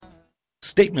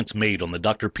Statements made on the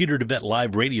Dr. Pieter DeWet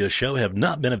Live radio show have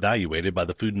not been evaluated by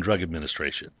the Food and Drug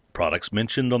Administration. Products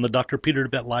mentioned on the Dr. Pieter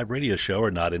DeWet Live radio show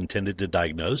are not intended to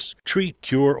diagnose, treat,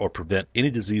 cure, or prevent any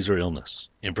disease or illness.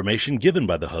 Information given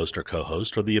by the host or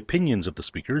co-host are the opinions of the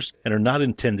speakers and are not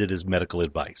intended as medical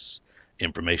advice.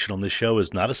 Information on this show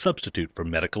is not a substitute for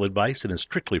medical advice and is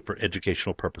strictly for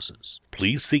educational purposes.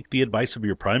 Please seek the advice of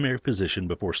your primary physician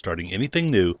before starting anything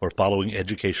new or following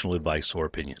educational advice or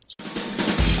opinions.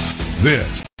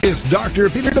 This is Dr.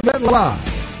 Pieter DeWet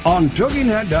Live on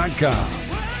TogiNet.com.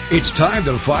 It's time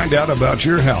to find out about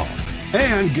your health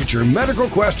and get your medical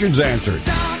questions answered.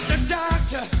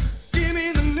 Doctor, give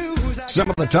me the news.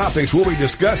 Some of the topics we'll be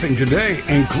discussing today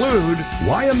include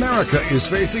why America is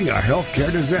facing a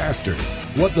healthcare disaster,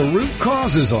 what the root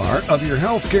causes are of your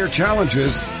healthcare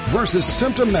challenges versus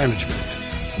symptom management,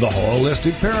 the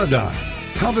holistic paradigm,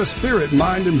 how the spirit,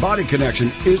 mind, and body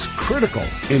connection is critical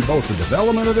in both the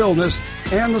development of illness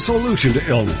and the solution to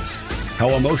illness, how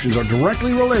emotions are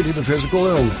directly related to physical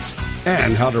illness,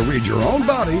 and how to read your own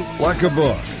body like a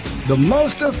book. The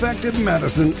most effective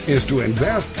medicine is to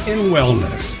invest in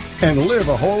wellness and live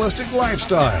a holistic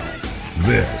lifestyle.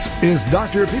 This is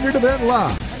Dr. Pieter DeWet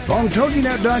Live on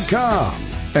TogiNet.com.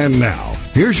 And now,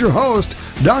 here's your host,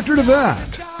 Dr.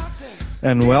 DeWet.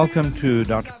 And welcome to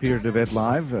Dr. Pieter DeWet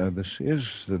Live. This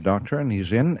is the doctor, and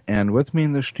he's in. And with me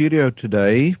in the studio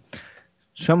today,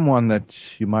 someone that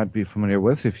you might be familiar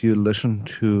with if you listened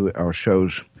to our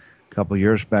shows a couple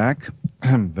years back,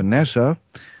 Vanessa.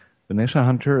 Vanessa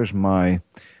Hunter is my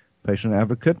patient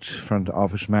advocate, front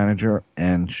office manager,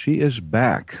 and she is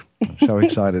back. I'm so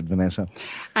excited, Vanessa.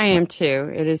 I am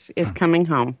too. It is coming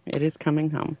home. It is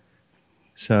coming home.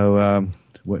 So,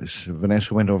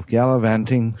 Vanessa went off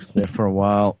gallivanting there for a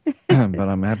while, but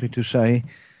I'm happy to say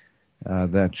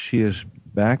that she is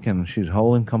back and she's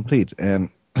whole and complete. And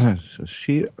so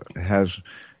she has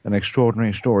an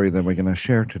extraordinary story that we're going to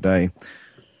share today.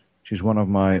 She's one of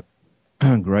my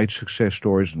great success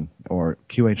stories, or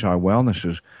QHI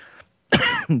Wellness's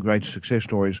great success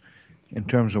stories in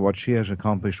terms of what she has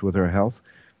accomplished with her health.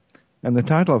 And the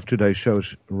title of today's show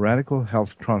is Radical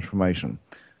Health Transformation,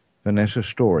 Vanessa's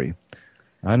Story.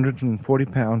 140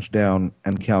 pounds down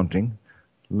and counting,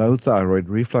 low thyroid,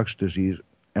 reflux disease,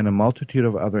 and a multitude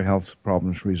of other health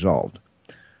problems resolved.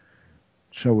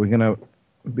 So we're going to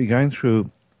be going through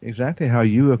exactly how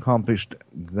you accomplished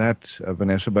that,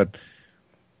 Vanessa, but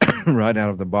right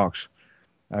out of the box,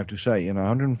 I have to say,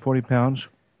 140 pounds,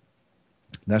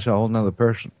 that's a whole nother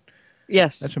person.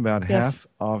 Yes. That's about half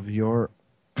of your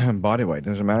body weight.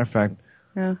 As a matter of fact,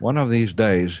 one of these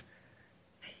days,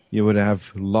 you would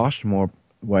have lost more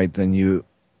weight than you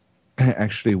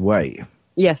actually weigh.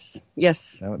 Yes.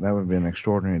 That would be an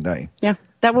extraordinary day. Yeah,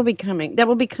 that will be coming. That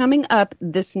will be coming up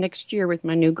this next year with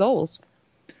my new goals.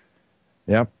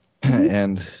 Yep. Mm-hmm.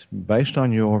 And based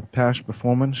on your past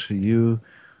performance, you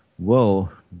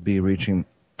will be reaching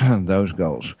those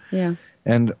goals. Yeah.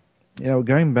 And,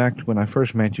 going back to when I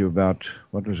first met you about,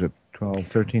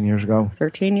 13 years ago?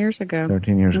 13 years ago.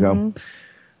 13 years ago.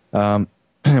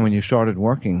 When you started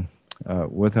working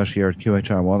with us here at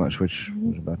QHI Wellness, which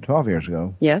was about 12 years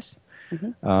ago. Yes.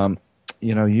 Mm-hmm.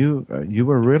 You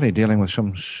were really dealing with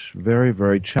some very,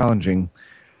 very challenging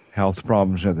health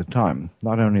problems at the time.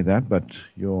 Not only that, but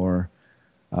your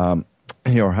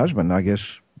husband, I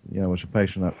guess, was a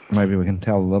patient that maybe we can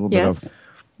tell a little bit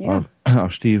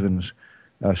of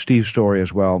Steve's story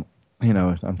as well.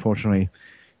 Unfortunately,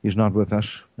 he's not with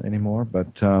us anymore, but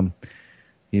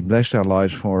he blessed our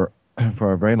lives for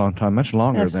a very long time, much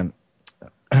longer than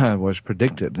was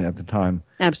predicted at the time.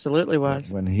 Absolutely was.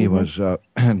 When he was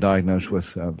diagnosed with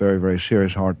very, very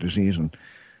serious heart disease and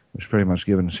was pretty much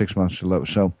given 6 months to live.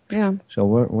 So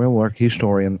we'll work his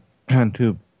story and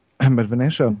too. But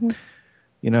Vanessa,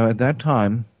 at that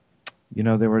time,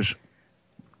 there was,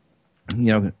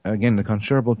 again, the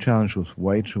considerable challenge with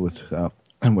weight, with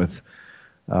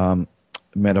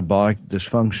metabolic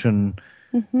dysfunction,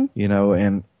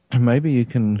 and maybe you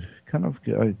can kind of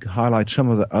highlight some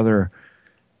of the other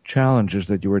challenges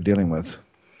that you were dealing with.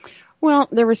 Well,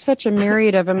 there was such a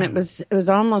myriad of them. It was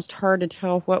almost hard to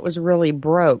tell what was really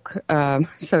broke,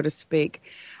 so to speak.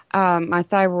 My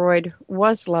thyroid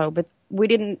was low, but we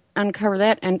didn't uncover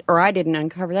that, or I didn't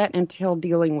uncover that until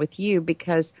dealing with you,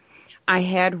 because I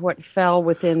had what fell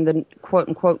within the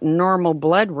quote-unquote normal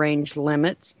blood range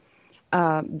limits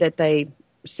that they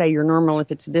say you're normal if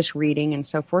it's this reading and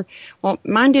so forth. Well,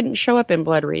 mine didn't show up in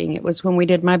blood reading. It was when we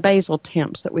did my basal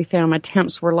temps that we found my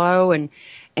temps were low, and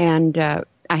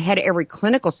I had every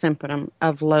clinical symptom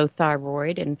of low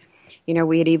thyroid, and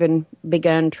we had even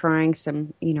begun trying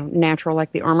some, natural,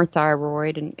 like the Armour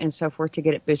thyroid and so forth to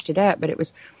get it boosted up. But it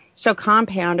was so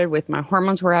compounded with my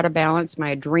hormones were out of balance, my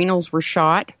adrenals were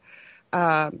shot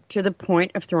to the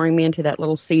point of throwing me into that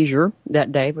little seizure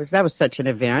that day. That was such an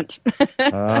event.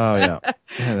 Oh,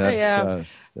 yeah.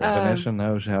 Vanessa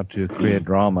knows how to create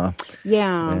drama.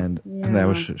 Yeah. And that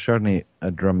was certainly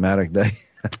a dramatic day.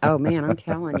 Oh, man, I'm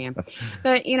telling you.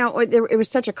 But, it was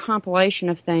such a compilation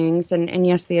of things. And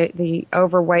yes, the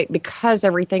overweight, because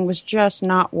everything was just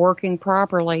not working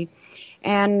properly.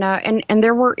 And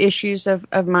there were issues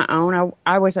of my own.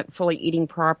 I wasn't fully eating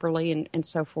properly and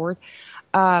so forth,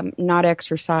 not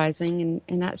exercising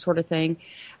and that sort of thing.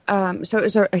 So it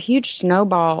was a huge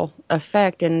snowball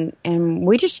effect. And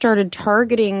we just started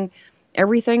targeting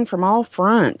everything from all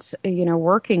fronts,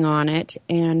 working on it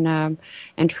and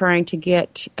trying to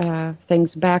get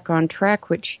things back on track,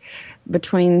 which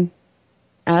between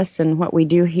us and what we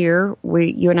do here,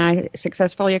 you and I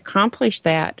successfully accomplished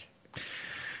that.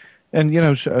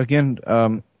 And, so again,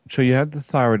 so you had the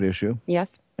thyroid issue.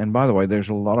 Yes. And by the way, there's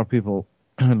a lot of people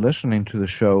listening to the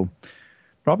show.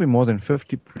 Probably more than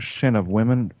 50% of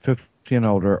women 50 and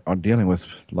older are dealing with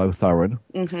low thyroid.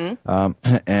 Mm-hmm.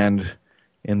 And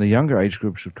in the younger age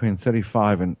groups between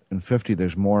 35 and 50,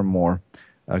 there's more and more,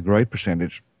 a great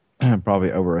percentage,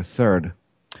 probably over a third,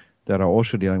 that are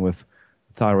also dealing with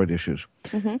thyroid issues.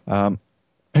 Mm-hmm.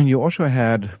 And you also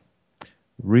had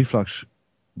reflux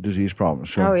disease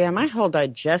problems. So, oh, yeah. My whole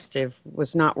digestive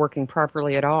was not working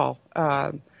properly at all.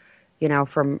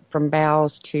 From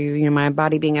bowels to, my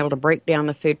body being able to break down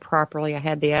the food properly. I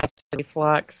had the acid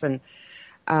reflux, and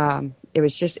it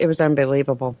was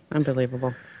unbelievable.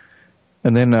 Unbelievable.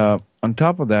 And then on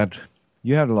top of that,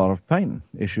 you had a lot of pain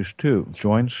issues too,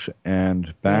 joints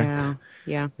and back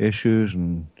issues.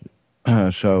 And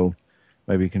so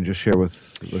maybe you can just share with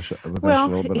us a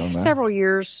little bit on that.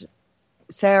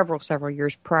 Several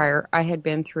years prior, I had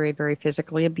been through a very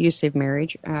physically abusive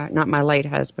marriage, not my late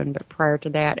husband, but prior to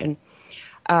that. And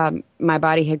my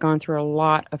body had gone through a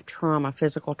lot of trauma,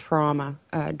 physical trauma,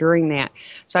 during that.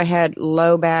 So I had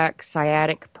low back,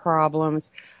 sciatic problems.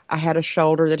 I had a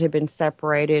shoulder that had been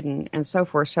separated and so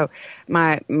forth. So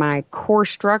my core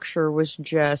structure was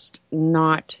just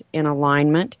not in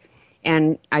alignment.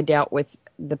 And I dealt with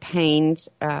the pains,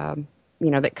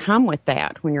 that come with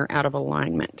that when you're out of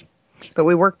alignment. But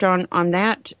we worked on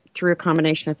that through a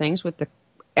combination of things with the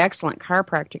excellent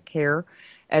chiropractic care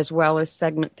as well as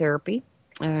segment therapy.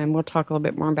 And we'll talk a little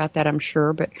bit more about that, I'm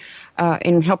sure, but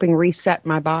in helping reset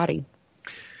my body.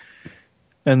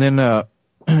 And then,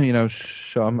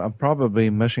 so I'm probably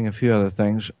missing a few other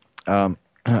things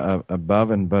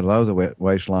above and below the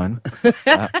waistline.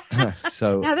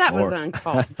 So now that was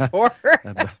uncalled for.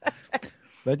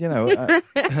 But,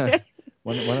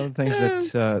 one of the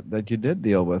things that you did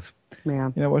deal with,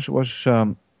 was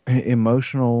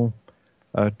emotional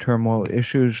turmoil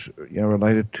issues,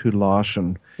 related to loss,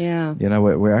 and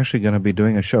we're actually going to be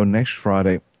doing a show next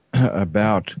Friday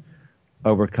about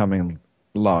overcoming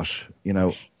loss.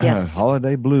 Yes.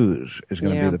 Holiday Blues is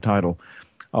going to be the title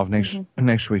of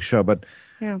next week's show. But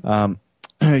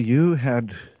you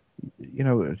had,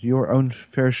 your own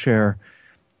fair share,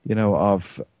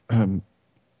 of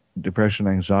depression,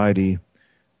 anxiety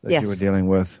that you were dealing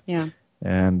with,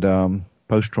 and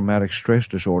post-traumatic stress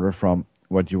disorder from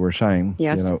what you were saying,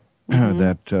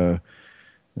 that the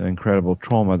incredible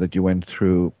trauma that you went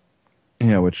through,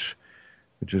 which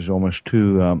is almost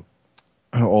too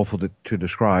awful to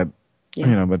describe,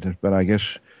 but I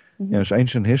guess it's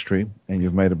ancient history, and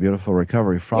you've made a beautiful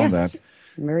recovery from that.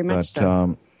 Very much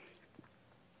so.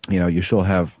 You still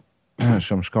have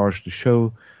some scars to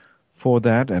show for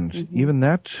that, and even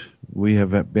that we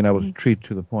have been able to treat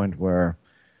to the point where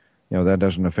that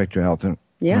doesn't affect your health. And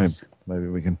maybe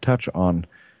we can touch on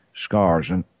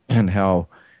scars and how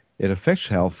it affects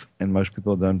health, and most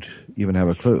people don't even have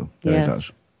a clue that it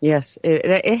does. Yes,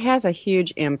 it has a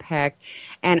huge impact,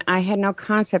 and I had no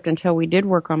concept until we did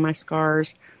work on my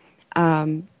scars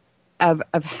of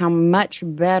how much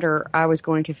better I was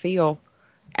going to feel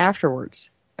afterwards.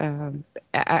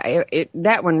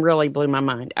 That one really blew my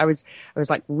mind. I was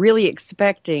like really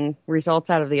expecting results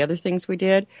out of the other things we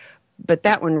did, but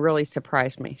that one really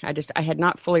surprised me. I had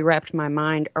not fully wrapped my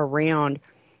mind around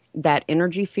that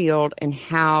energy field and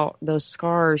how those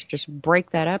scars just break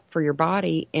that up for your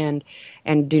body, and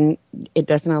it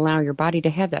doesn't allow your body to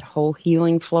have that whole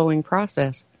healing, flowing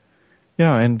process.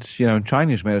 Yeah, and in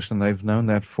Chinese medicine, they've known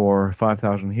that for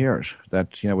 5,000 years. That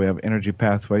we have energy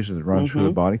pathways that run through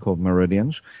the body called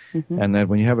meridians, and that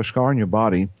when you have a scar in your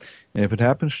body, and if it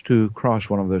happens to cross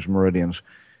one of those meridians,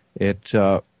 it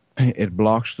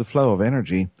blocks the flow of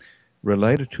energy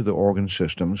related to the organ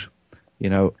systems,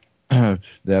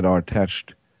 that are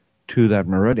attached to that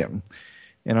meridian.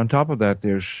 And on top of that,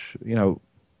 there's 4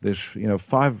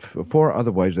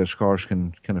 other ways that scars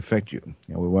can affect you.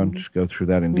 We won't go through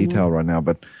that in detail right now,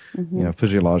 but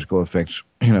physiological effects,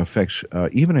 effects,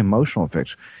 even emotional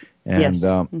effects, and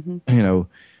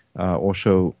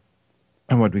also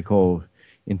what we call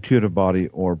intuitive body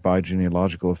or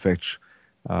biogenealogical effects,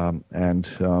 and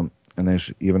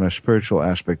there's even a spiritual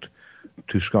aspect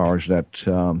to scars that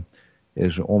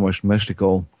is almost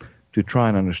mystical to try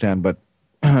and understand. But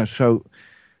so,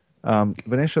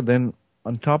 Vanessa, then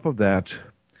on top of that,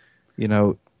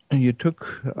 you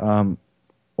took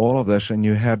all of this, and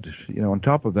you had, on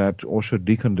top of that, also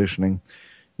deconditioning.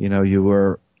 You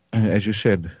were, as you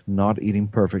said, not eating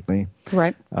perfectly.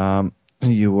 Right.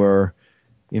 You were,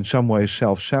 in some ways,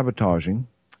 self-sabotaging,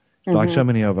 like so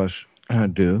many of us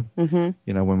do.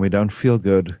 When we don't feel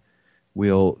good,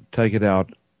 we'll take it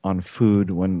out on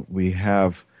food. When we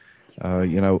have,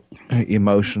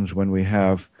 emotions, when we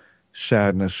have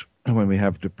sadness, when we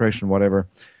have depression, whatever,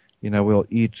 we'll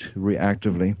eat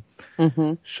reactively.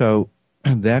 So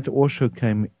that also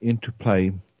came into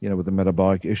play, with the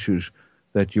metabolic issues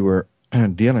that you were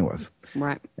dealing with.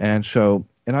 Right. And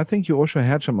I think you also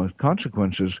had some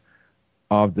consequences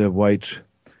of the weight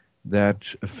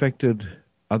that affected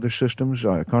other systems.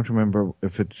 I can't remember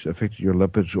if it affected your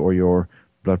lipids or your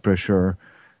blood pressure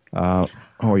or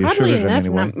your Oddly sugars in any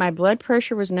enough, way. my blood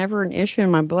pressure was never an issue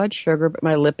in my blood sugar, but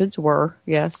my lipids were,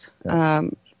 yes. Yeah.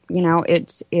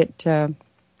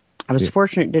 I was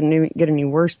fortunate it didn't even get any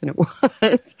worse than it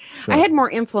was. Sure. I had more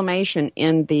inflammation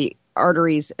in the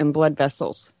arteries and blood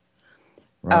vessels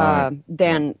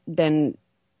than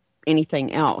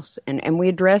anything else. And we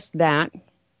addressed that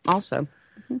also.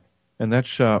 And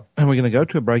that's and we're going to go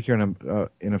to a break here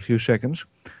in a few seconds.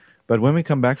 But when we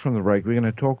come back from the break, we're going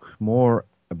to talk more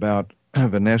about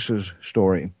Vanessa's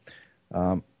story,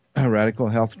 radical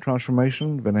health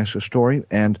transformation, Vanessa's story,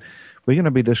 and we're going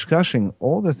to be discussing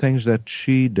all the things that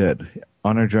she did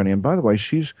on her journey. And by the way,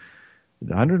 she's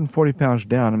 140 pounds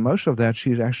down, and most of that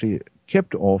she's actually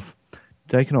taken off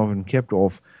and kept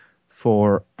off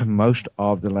for most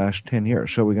of the last 10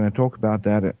 years. So we're going to talk about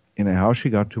that, how she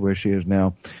got to where she is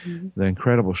now, the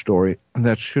incredible story. And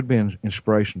that should be an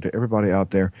inspiration to everybody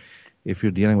out there if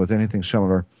you're dealing with anything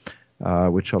similar,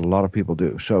 which a lot of people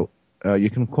do. So you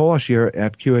can call us here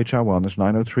at QHI Wellness,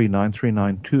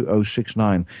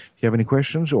 903-939-2069. If you have any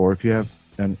questions or if you have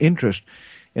an interest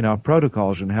in our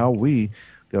protocols and how we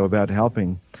go about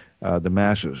helping the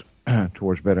masses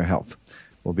towards better health.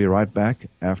 We'll be right back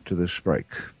after this break.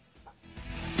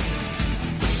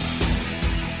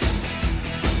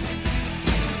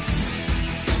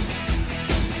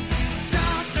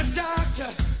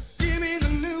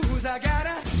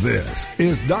 This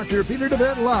is Dr. Pieter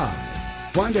DeWet Live.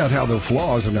 Find out how the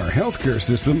flaws in our healthcare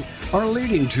system are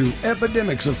leading to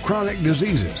epidemics of chronic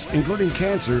diseases, including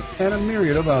cancer and a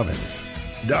myriad of others.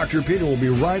 Dr. Pieter will be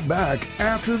right back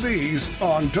after these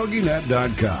on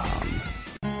TogiNet.com.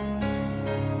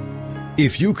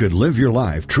 If you could live your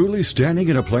life truly standing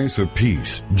in a place of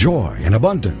peace, joy, and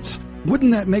abundance,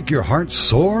 wouldn't that make your heart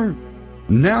soar?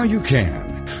 Now you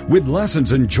can, with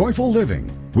Lessons in Joyful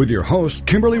Living, with your host,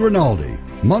 Kimberly Rinaldi,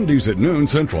 Mondays at noon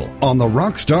Central on the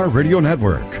Rockstar Radio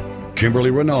Network.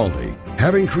 Kimberly Rinaldi,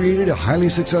 having created a highly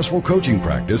successful coaching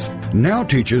practice, now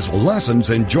teaches Lessons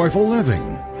in Joyful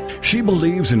Living. She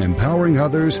believes in empowering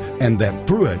others and that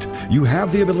through it, you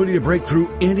have the ability to break through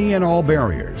any and all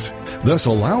barriers, thus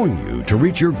allowing you to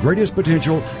reach your greatest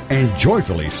potential and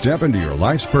joyfully step into your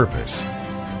life's purpose.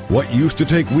 What used to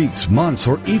take weeks, months,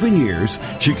 or even years,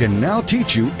 she can now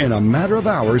teach you in a matter of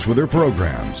hours with her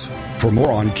programs. For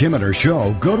more on Kim and her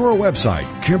show, go to her website,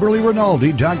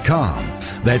 KimberlyRinaldi.com.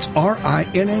 That's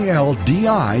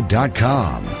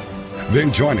RINALDI.com.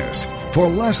 Then join us for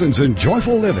Lessons in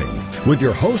Joyful Living with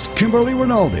your host, Kimberly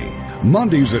Rinaldi,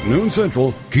 Mondays at noon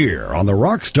Central, here on the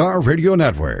Rockstar Radio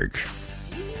Network.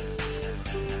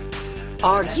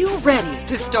 Are you ready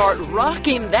to start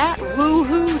rocking that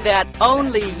woo-hoo that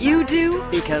only you do?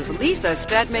 Because Lisa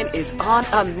Stedman is on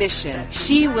a mission.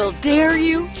 She will dare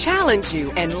you, challenge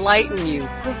you, enlighten you,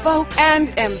 provoke, and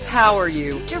empower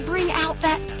you to bring out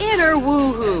that inner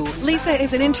woo-hoo. Lisa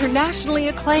is an internationally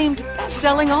acclaimed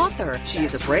best-selling author. She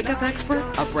is a breakup expert,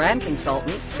 a brand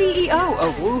consultant, CEO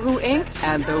of Woohoo Inc.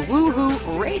 and the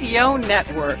Woohoo Radio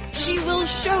Network. She will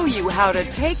show you how to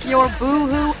take your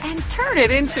boo-hoo and turn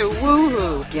it into woo-hoo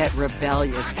woohoo, get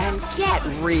rebellious, and get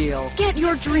real. Get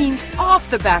your dreams off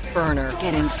the back burner.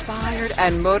 Get inspired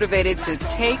and motivated to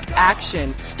take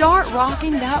action. Start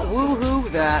rocking that woohoo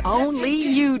that only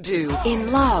you do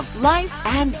in love, life,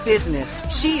 and business.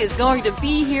 She is going to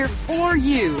be here for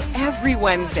you every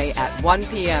Wednesday at 1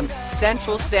 p.m.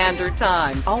 Central Standard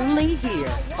Time. Only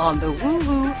here on the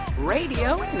Woohoo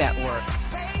Radio Network.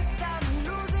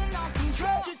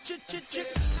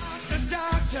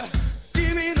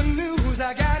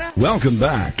 Welcome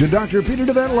back to Dr. Pieter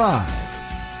DeWet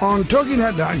Live on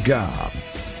TogiNet.com.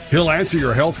 He'll answer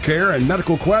your health care and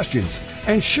medical questions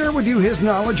and share with you his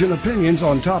knowledge and opinions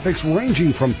on topics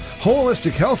ranging from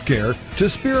holistic health care to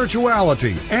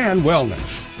spirituality and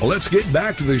wellness. Well, let's get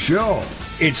back to the show.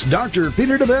 It's Dr.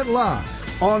 Pieter DeWet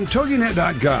Live on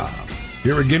TogiNet.com.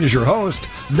 Here again is your host,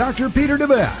 Dr. Pieter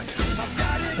DeWet.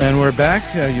 And we're back.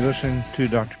 You're listening to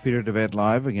Dr. Pieter DeWet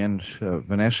Live. Again,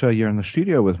 Vanessa, you're in the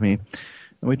studio with me.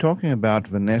 And we're talking about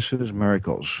Vanessa's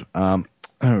miracles. Again,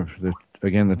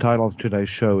 the title of today's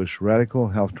show is Radical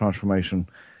Health Transformation,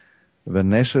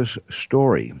 Vanessa's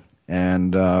Story.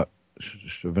 And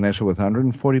Vanessa with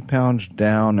 140 pounds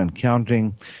down and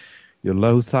counting, your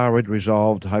low thyroid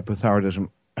resolved, hypothyroidism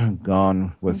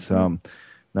gone with no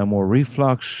more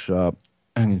reflux,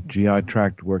 GI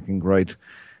tract working great,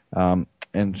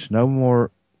 and no more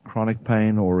chronic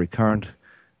pain or recurrent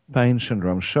pain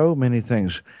syndrome. So many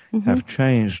things have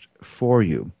changed for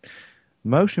you.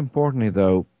 Most importantly,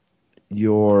 though,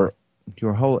 your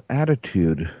whole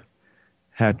attitude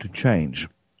had to change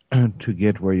to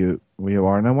get where you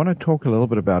are. And I want to talk a little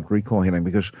bit about recall healing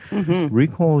because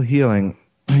recall healing,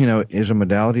 is a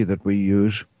modality that we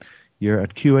use here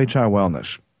at QHI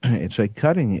Wellness. It's a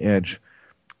cutting-edge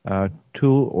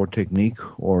tool or technique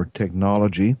or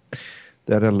technology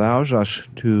that allows us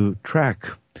to track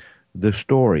the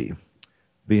story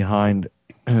behind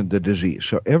the disease.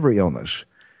 So every illness,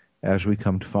 as we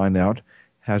come to find out,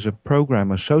 has a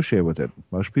program associated with it.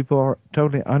 Most people are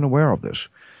totally unaware of this.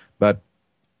 But,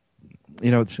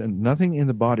 nothing in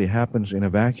the body happens in a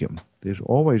vacuum. There's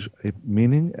always a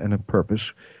meaning and a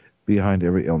purpose behind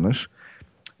every illness.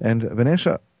 And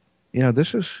Vanessa,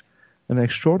 this is an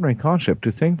extraordinary concept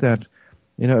to think that,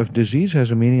 if disease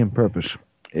has a meaning and purpose,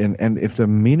 and if the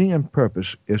meaning and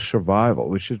purpose is survival,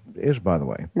 which it is, by the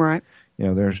way, Right.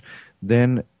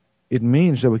 Then it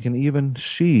means that we can even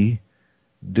see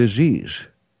disease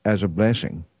as a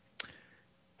blessing.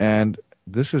 And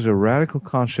this is a radical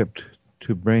concept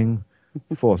to bring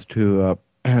forth to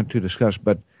discuss.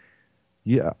 But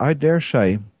yeah, I dare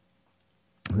say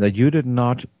that you did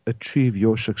not achieve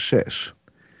your success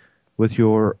with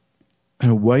your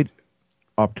weight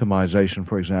optimization,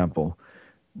 for example,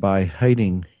 by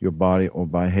hating your body or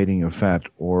by hating your fat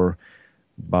or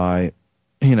by,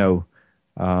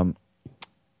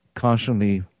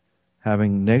 constantly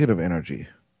having negative energy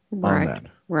on that.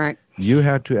 Right. You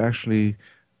had to actually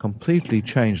completely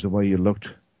change the way you looked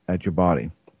at your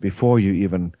body before you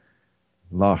even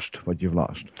lost what you've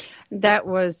lost. That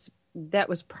was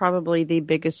probably the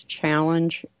biggest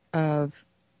challenge of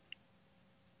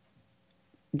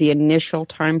the initial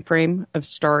time frame of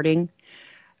starting,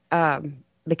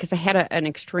 because I had an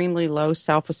extremely low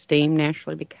self-esteem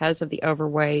naturally because of the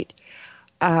overweight.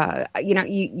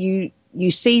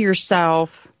 You see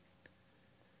yourself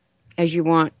as you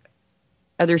want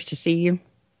others to see you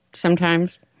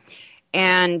sometimes.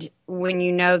 And when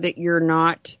you know that you're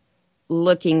not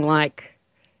looking like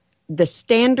the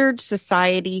standard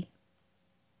society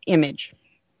image,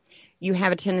 you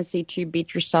have a tendency to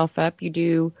beat yourself up. You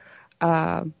do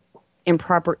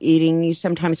improper eating. You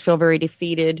sometimes feel very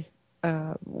defeated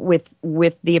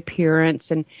with the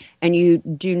appearance, and you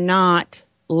do not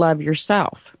love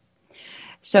yourself.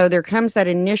 So there comes that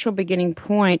initial beginning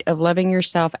point of loving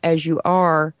yourself as you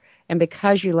are, and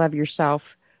because you love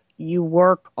yourself, you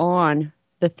work on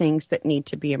the things that need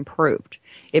to be improved.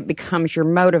 It becomes your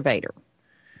motivator.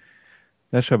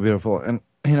 That's so beautiful. And,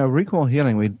 recall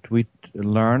healing, we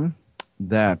learn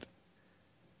that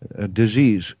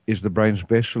disease is the brain's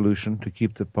best solution to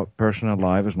keep the person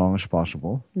alive as long as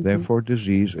possible. Therefore,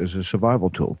 disease is a survival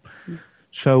tool.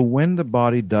 So when the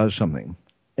body does something,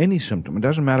 any symptom, it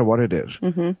doesn't matter what it is,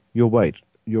 your weight,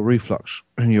 your reflux,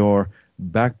 your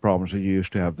back problems that you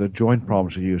used to have, the joint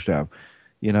problems that you used to have,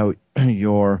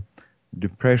 your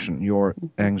depression, your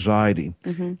anxiety,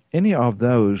 any of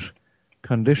those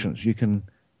conditions you can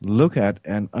look at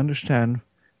and understand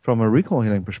from a recall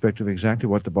healing perspective exactly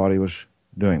what the body was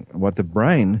doing, what the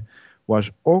brain was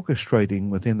orchestrating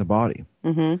within the body.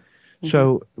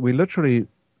 So we literally,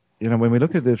 when we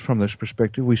look at it from this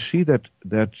perspective, we see that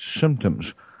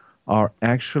symptoms are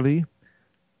actually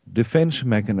defense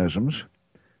mechanisms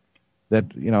that,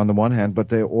 on the one hand, but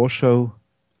they're also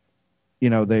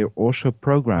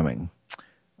programming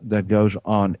that goes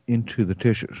on into the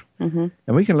tissues. Mm-hmm.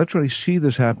 And we can literally see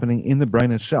this happening in the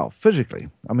brain itself, physically.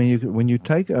 I mean, when you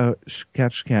take a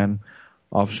CAT scan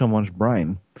of someone's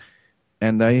brain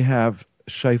and they have,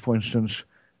 say, for instance,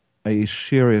 a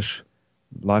serious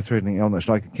life-threatening illness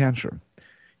like a cancer,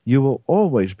 you will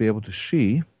always be able to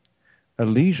see a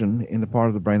lesion in the part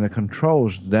of the brain that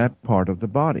controls that part of the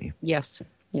body. Yes.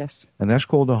 And that's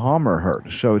called a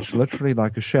Hammerhurt. So it's literally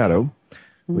like a shadow.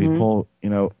 Mm-hmm. We call,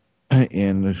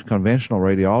 in conventional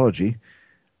radiology,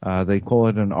 they call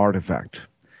it an artifact.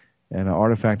 And an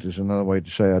artifact is another way to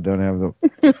say I don't have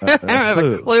I don't have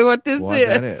a clue what this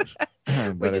that is. is.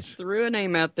 We just threw a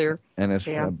name out there. And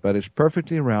but it's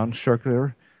perfectly round,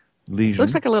 circular lesion.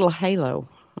 Looks like a little halo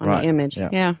on the image.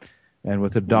 Yeah. And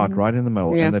with a dot right in the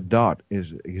middle. Yeah. And the dot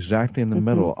is exactly in the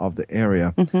middle of the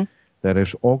area that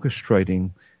is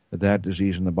orchestrating that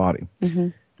disease in the body. Mm-hmm.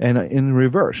 And in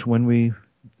reverse, when we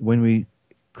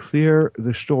clear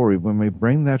the story, when we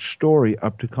bring that story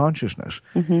up to consciousness,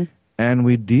 and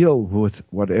we deal with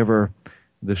whatever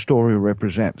the story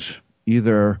represents,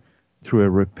 either through a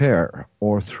repair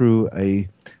or through a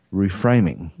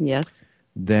reframing, Yes.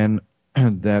 then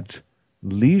that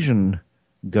lesion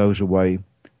goes away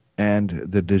and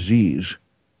the disease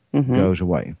goes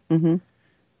away. Mm-hmm.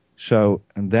 So,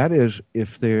 and that is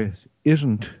if there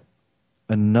isn't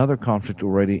another conflict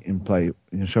already in play.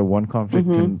 So one conflict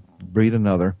can breed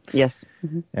another. Yes.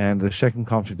 And the second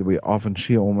conflict that we often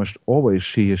see, almost always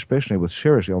see, especially with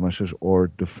serious illnesses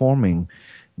or deforming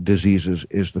diseases,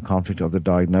 is the conflict of the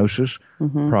diagnosis,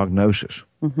 prognosis.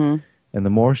 And the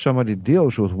more somebody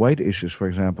deals with weight issues, for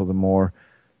example, the more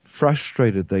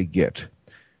frustrated they get,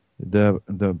 the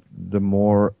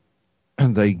more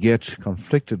they get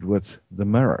conflicted with the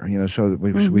mirror. So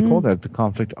we call that the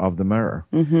conflict of the mirror.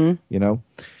 And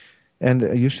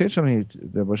you said something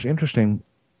that was interesting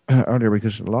earlier,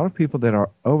 because a lot of people that are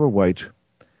overweight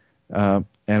and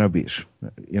obese,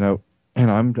 and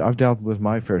I've dealt with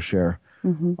my fair share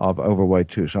of overweight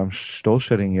too. So I'm still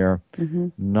sitting here,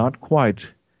 not quite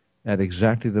at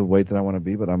exactly the weight that I want to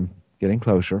be, but I'm getting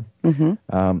closer.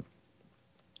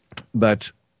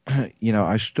 But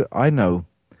I know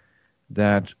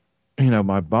that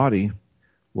my body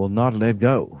will not let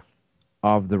go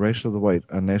of the rest of the weight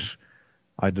unless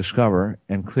I discover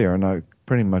and clear, and I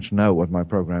pretty much know what my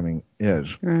programming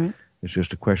is. Right. It's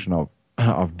just a question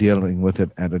of dealing with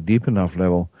it at a deep enough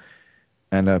level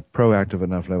and a proactive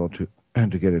enough level to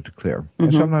get it to clear.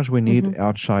 And sometimes we need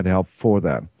outside help for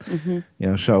that.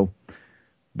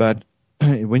 But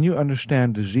when you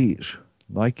understand disease,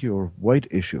 like your weight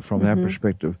issue from that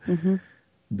perspective,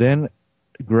 then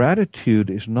gratitude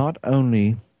is not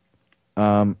only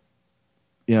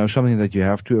something that you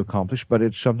have to accomplish, but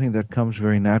it's something that comes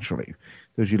very naturally,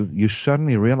 because you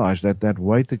suddenly realize that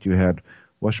weight that you had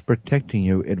was protecting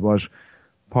you. It was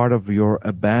part of your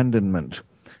abandonment.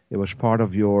 It was part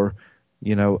of your,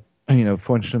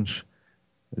 for instance,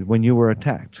 when you were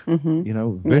attacked,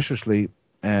 viciously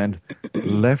and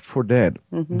left for dead,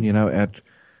 at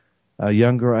a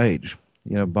younger age,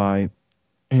 by,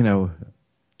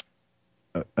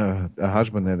 a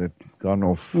husband that had gone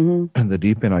off in the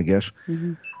deep end, I guess,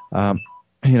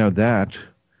 that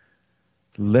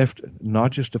left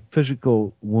not just a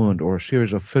physical wound or a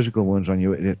series of physical wounds on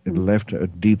you, it left a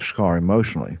deep scar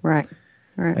emotionally. Right.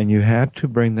 And you had to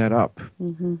bring that up,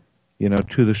 to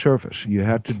the surface. You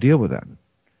had to deal with that. And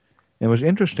it was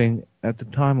interesting at the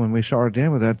time when we started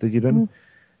dealing with that you didn't,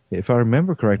 if I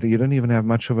remember correctly, you didn't even have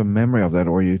much of a memory of that,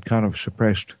 or you kind of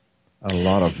suppressed a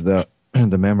lot of the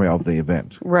memory of the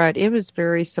event. Right. It was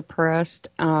very suppressed.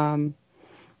 And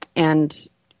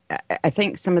I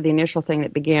think some of the initial thing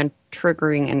that began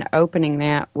triggering and opening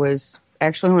that was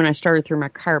actually when I started through my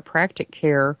chiropractic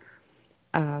care.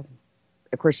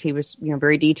 Of course, he was,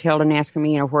 very detailed and asking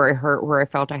me, where I hurt, where I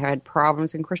felt I had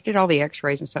problems, and of course did all the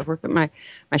x-rays and so forth. But my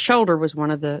shoulder was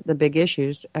one of the big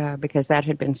issues because that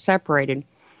had been separated.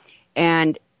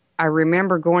 And I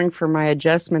remember going for my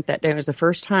adjustment that day. It was the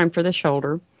first time for the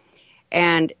shoulder.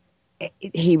 And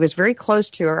he was very close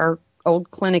to our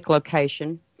old clinic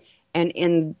location. And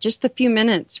in just a few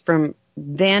minutes from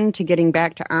then to getting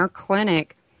back to our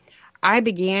clinic, I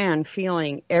began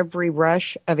feeling every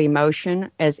rush of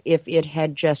emotion as if it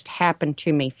had just happened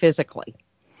to me physically.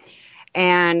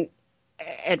 And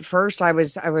at first I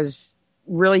was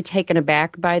really taken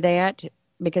aback by that,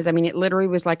 because, it literally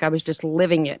was like I was just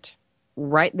living it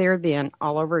right there then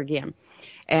all over again.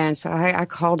 And so I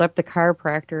called up the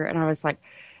chiropractor, and I was like,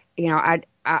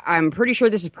 I'm pretty sure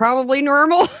this is probably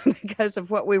normal because of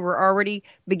what we were already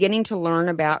beginning to learn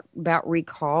about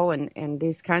recall and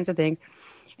these kinds of things.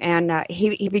 And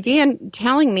he began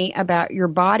telling me about your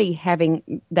body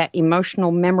having that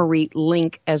emotional memory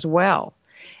link as well.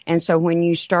 And so when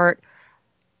you start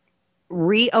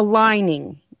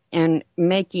realigning and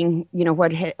making,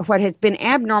 what has been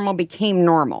abnormal became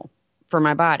normal for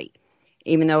my body,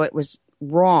 even though it was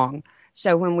wrong.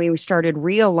 So when we started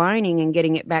realigning and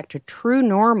getting it back to true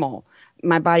normal,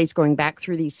 my body's going back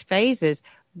through these phases,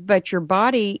 but your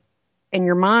body and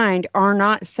your mind are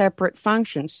not separate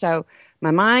functions. So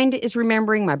my mind is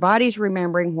remembering, my body's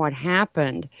remembering what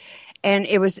happened. And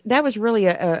that was really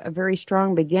a very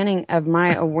strong beginning of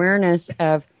my awareness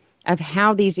of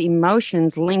how these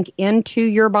emotions link into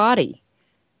your body.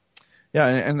 Yeah,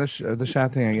 and the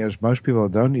sad thing is most people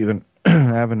don't even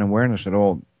have an awareness at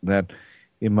all that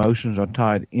emotions are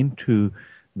tied into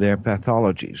their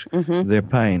pathologies, their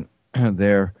pain,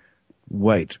 their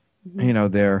weight,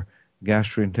 their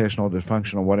gastrointestinal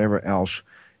dysfunction or whatever else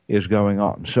is going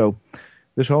on. So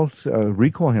this whole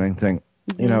recall healing thing,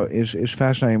 is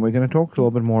fascinating. We're going to talk a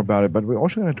little bit more about it, but we're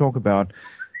also going to talk about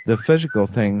the physical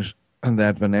things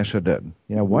that Vanessa did.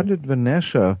 What did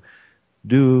Vanessa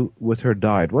do with her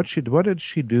diet? What did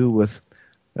she do with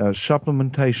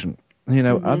supplementation?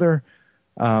 Other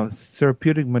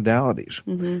therapeutic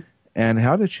modalities, and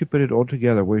how did she put it all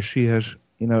together where she has,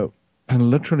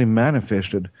 literally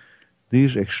manifested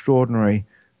these extraordinary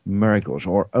miracles,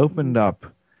 or opened up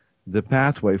the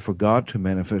pathway for God to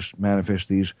manifest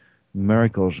these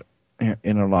miracles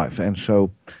in her life. And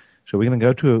so we're going to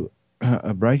go to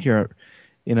a break here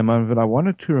in a moment, but I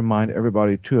wanted to remind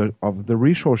everybody too of the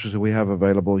resources that we have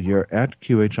available here at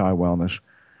QHI Wellness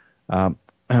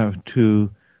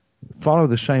to follow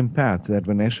the same path that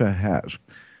Vanessa has.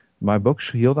 My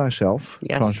books, Heal Thyself,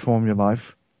 yes. Transform Your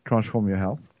Life, Transform Your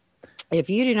Health. If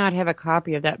you do not have a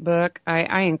copy of that book,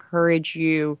 I encourage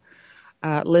you,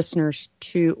 listeners,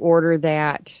 to order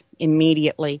that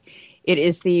immediately. It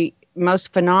is the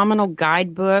most phenomenal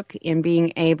guidebook in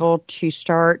being able to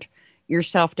start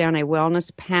yourself down a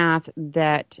wellness path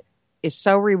that is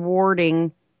so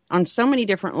rewarding on so many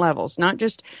different levels, not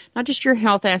just your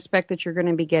health aspect that you're going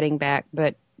to be getting back,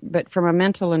 but from a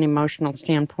mental and emotional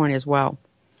standpoint as well.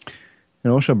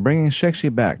 And also bringing sexy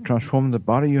back, transform the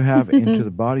body you have into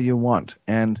the body you want.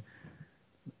 And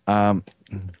I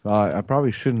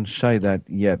probably shouldn't say that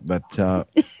yet, but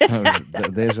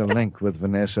there's a link with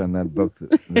Vanessa in that book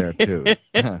there too.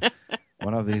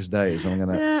 One of these days, I'm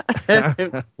gonna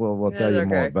we'll tell you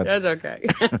more. But that's okay.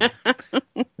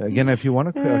 Again, if you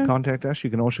want to contact us,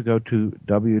 you can also go to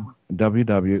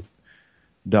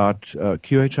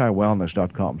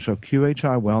www.qhiwellness.com. So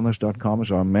qhiwellness.com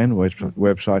is our main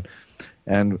website,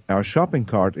 and our shopping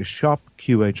cart is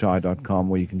shopqhi.com,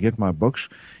 where you can get my books.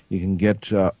 You can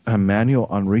get a manual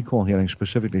on recall healing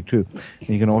specifically too, and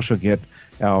you can also get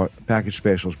our package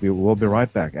specials. We'll be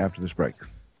right back after this break.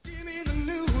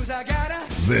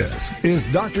 This is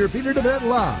Dr. Pieter DeWet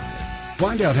Live.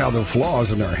 Find out how the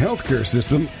flaws in our healthcare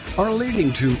system are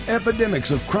leading to epidemics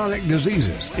of chronic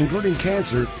diseases, including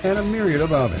cancer and a myriad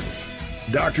of others.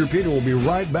 Dr. Pieter will be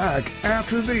right back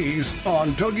after these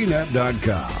on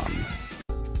TogiNet.com.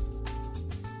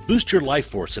 Boost your life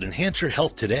force and enhance your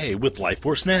health today with Life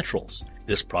Force Naturals.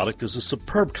 This product is a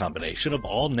superb combination of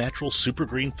all natural super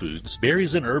green foods,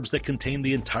 berries and herbs that contain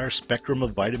the entire spectrum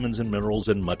of vitamins and minerals,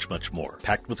 and much, much more.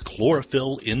 Packed with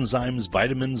chlorophyll, enzymes,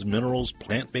 vitamins, minerals,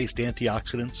 plant-based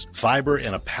antioxidants, fiber,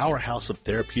 and a powerhouse of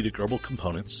therapeutic herbal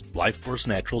components, Life Force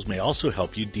Naturals may also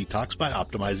help you detox by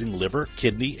optimizing liver,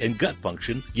 kidney, and gut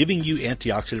function, giving you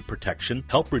antioxidant protection,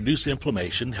 help reduce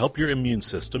inflammation, help your immune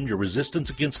system, your resistance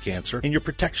against cancer, and your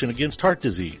protection against heart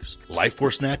disease. Life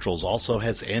Force Naturals also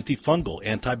has antifungal,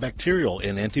 antibacterial,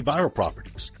 and antiviral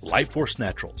properties. Life Force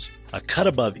Naturals, a cut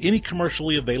above any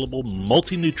commercially available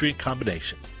multi-nutrient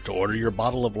combination. To order your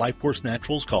bottle of Life Force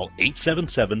Naturals, call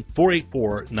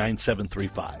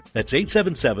 877-484-9735. That's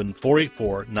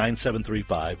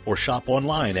 877-484-9735, or shop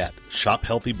online at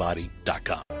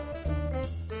shophealthybody.com.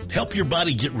 Help your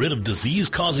body get rid of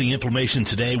disease-causing inflammation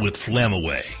today with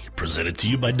Flamaway. Presented to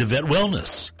you by DeWet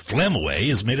Wellness. Flamaway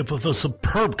is made up of a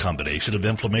superb combination of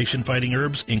inflammation-fighting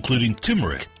herbs, including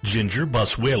turmeric, ginger,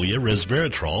 boswellia,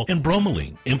 resveratrol, and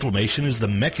bromelain. Inflammation is the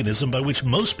mechanism by which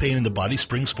most pain in the body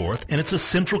springs forth, and it's a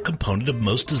central component of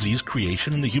most disease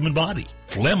creation in the human body.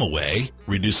 Flamaway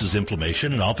reduces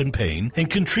inflammation and often pain, and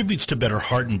contributes to better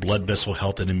heart and blood vessel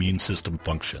health and immune system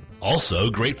function.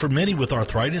 Also great for many with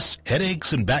arthritis,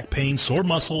 headaches and back pain, sore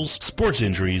muscles, sports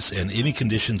injuries, and any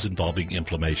conditions involving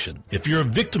inflammation. inflammation. If you're a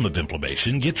victim of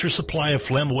inflammation, get your supply of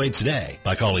Phlegm away today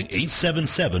by calling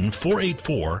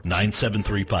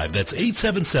 877-484-9735. That's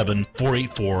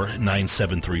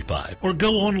 877-484-9735. Or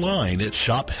go online at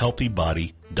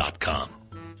shophealthybody.com.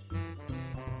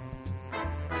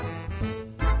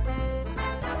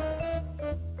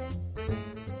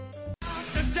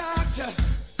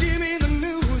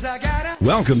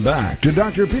 Welcome back to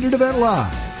Dr. Pieter DeWet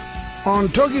Live on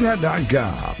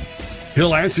TogiNet.com.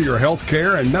 He'll answer your health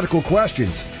care and medical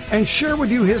questions and share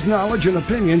with you his knowledge and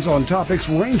opinions on topics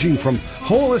ranging from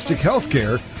holistic health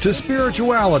care to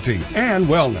spirituality and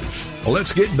wellness.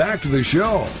 Let's get back to the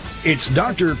show. It's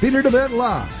Dr. Pieter DeWet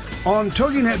Live on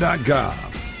TogiNet.com.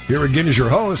 Here again is your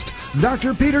host,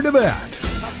 Dr. Pieter DeWet.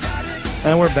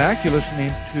 And we're back. You're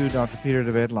listening to Dr. Pieter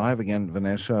DeWet Live. Again,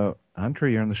 Vanessa Hunter,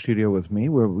 you're in the studio with me.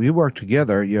 We work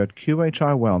together. You're at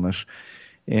QHI Wellness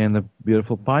in the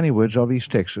beautiful piney woods of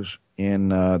East Texas, in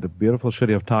the beautiful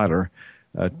city of Tyler,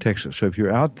 Texas. So if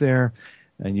you're out there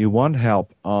and you want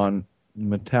help on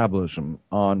metabolism,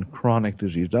 on chronic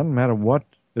disease, doesn't matter what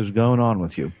is going on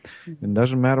with you, it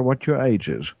doesn't matter what your age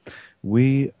is,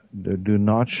 we do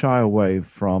not shy away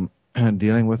from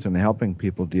dealing with and helping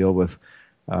people deal with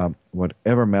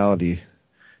whatever malady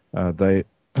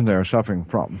they're suffering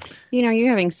from. You know, you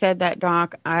having said that,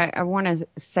 Doc, I want to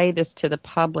say this to the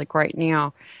public right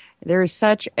now. There is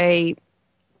such a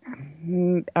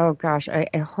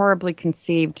horribly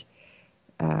conceived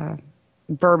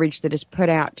verbiage that is put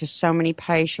out to so many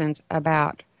patients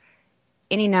about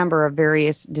any number of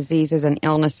various diseases and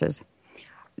illnesses.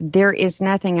 There is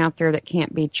nothing out there that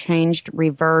can't be changed,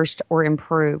 reversed, or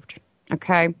improved,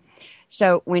 okay?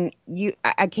 So when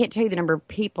I can't tell you the number of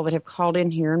people that have called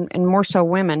in here, and more so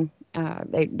women,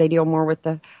 they deal more with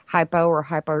the hypo or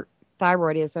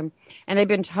hypothyroidism, and they've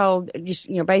been told, just,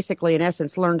 basically in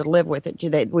essence, learn to live with it.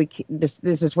 This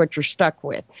is what you're stuck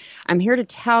with. I'm here to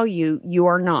tell you, you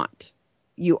are not.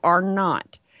 You are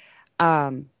not.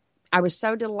 I was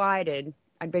so delighted.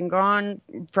 I'd been gone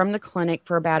from the clinic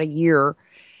for about a year,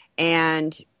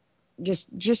 and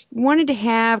just wanted to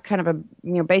have kind of a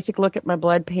basic look at my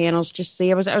blood panels, just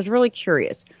see. I was really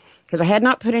curious because I had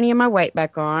not put any of my weight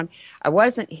back on. I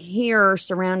wasn't here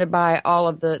surrounded by all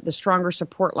of the stronger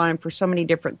support line for so many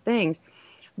different things,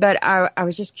 but I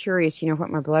was just curious, what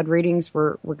my blood readings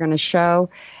were going to show,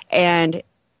 and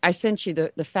I sent you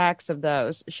the facts of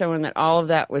those, showing that all of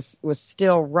that was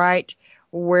still right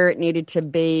where it needed to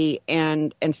be,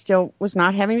 and still was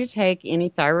not having to take any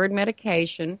thyroid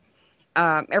medication.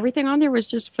 Everything on there was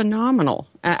just phenomenal.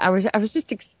 I was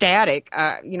just ecstatic,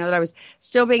 that I was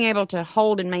still being able to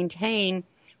hold and maintain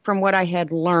from what I had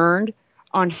learned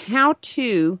on how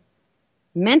to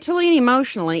mentally and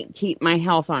emotionally keep my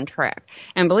health on track.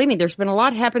 And believe me, there's been a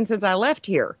lot happened since I left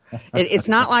here. It's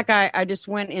not like I just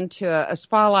went into a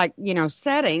spa-like,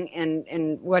 setting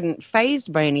and wasn't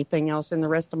fazed by anything else in the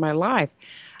rest of my life.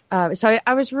 So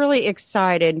I was really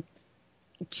excited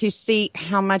to see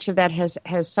how much of that has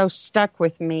so stuck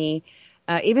with me,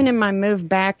 even in my move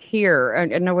back here. I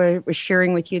know I was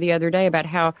sharing with you the other day about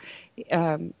how,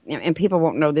 and people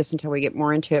won't know this until we get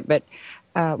more into it, but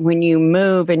when you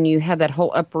move and you have that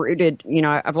whole uprooted,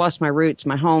 I've lost my roots,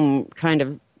 my home kind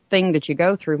of thing that you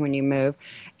go through when you move,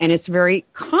 and it's very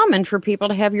common for people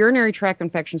to have urinary tract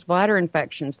infections, bladder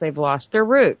infections. They've lost their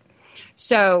root.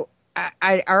 So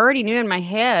I already knew in my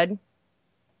head,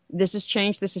 this has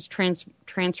changed. This is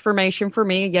transformation for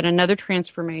me, yet another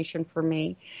transformation for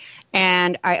me.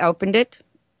 And I opened it.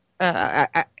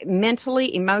 I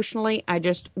mentally, emotionally, I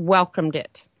just welcomed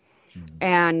it.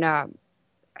 And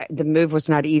the move was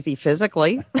not easy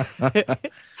physically.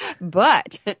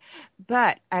 but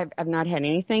I've not had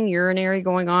anything urinary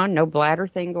going on, no bladder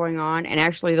thing going on. And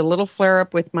actually the little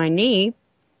flare-up with my knee,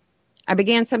 I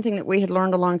began something that we had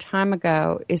learned a long time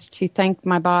ago, is to thank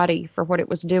my body for what it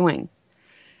was doing.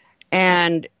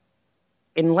 And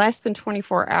in less than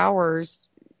 24 hours,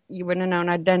 you wouldn't have known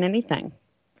I'd done anything.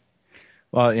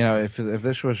 Well, if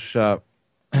this was a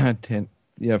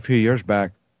few years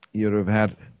back, you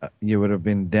would have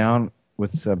been down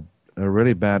with a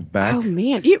really bad back. Oh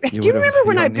man, do you remember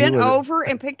when I bent over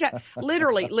and picked up?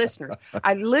 Literally, listeners,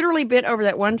 I literally bent over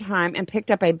that one time and picked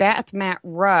up a bath mat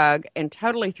rug and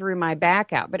totally threw my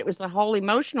back out. But it was the whole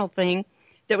emotional thing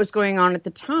that was going on at the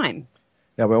time.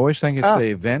 Yeah, we always think it's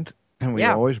the event. And we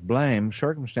always blame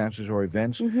circumstances or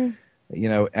events,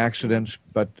 accidents.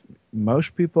 But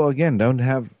most people, again, don't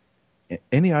have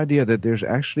any idea that there's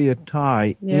actually a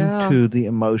tie into the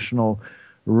emotional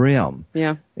realm.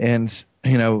 Yeah. And,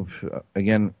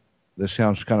 again, this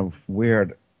sounds kind of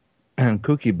weird and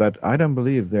kooky, but I don't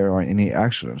believe there are any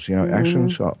accidents.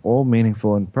 Accidents are all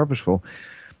meaningful and purposeful.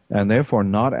 and therefore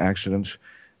not accidents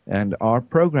and are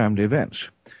programmed events.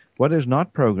 What is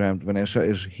not programmed, Vanessa,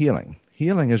 is healing.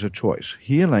 Healing is a choice.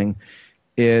 Healing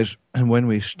is when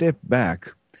we step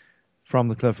back from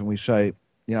the cliff and we say,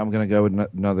 I'm going to go in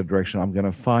another direction. I'm going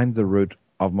to find the root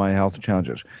of my health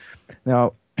challenges.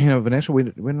 Now, Vanessa,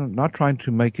 we're not trying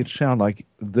to make it sound like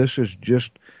this is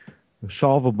just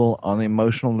solvable on the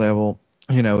emotional level,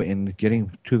 in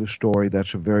getting to the story.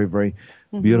 That's a very, very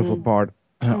beautiful part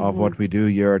of what we do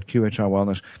here at QHI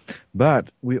Wellness. But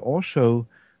we also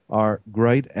are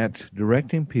great at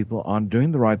directing people on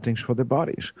doing the right things for their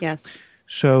bodies. Yes.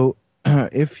 So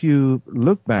if you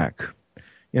look back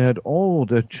at all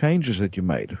the changes that you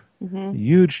made,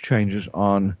 huge changes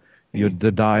on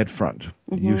the diet front.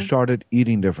 You started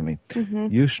eating differently.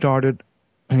 You started,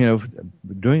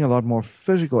 doing a lot more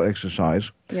physical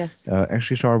exercise. Yes.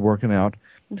 Actually started working out.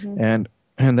 And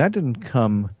that didn't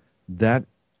come that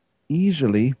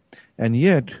easily. And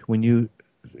yet, when you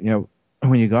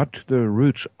got to the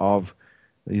roots of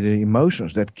the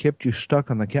emotions that kept you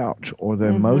stuck on the couch, or the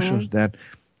emotions that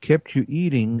kept you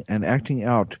eating and acting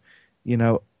out,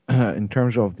 in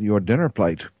terms of your dinner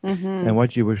plate and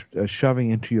what you were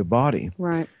shoving into your body,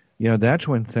 right? That's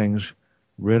when things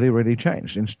really, really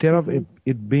changed. Instead of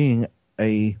it being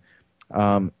a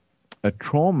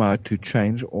trauma to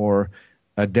change or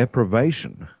a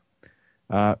deprivation,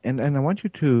 and I want you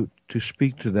to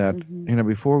speak to that,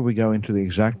 before we go into the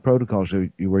exact protocols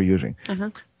that you were using,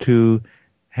 to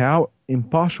how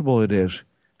impossible it is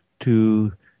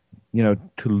to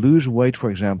lose weight,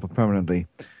 for example, permanently,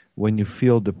 when you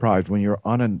feel deprived, when you're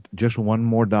on just one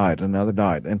more diet, another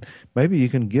diet. And maybe you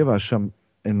can give us some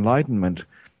enlightenment,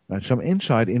 some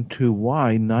insight into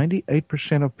why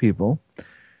 98% of people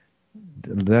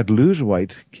that lose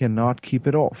weight cannot keep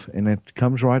it off, and it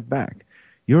comes right back.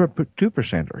 You're a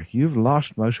 2%er. You've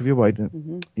lost most of your weight,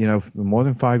 more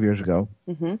than 5 years ago,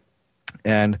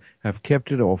 and have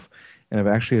kept it off, and have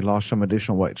actually lost some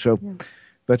additional weight. So,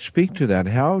 but speak to that.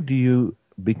 How do you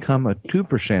become a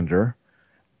 2%er,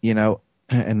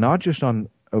 and not just on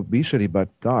obesity, but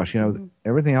gosh,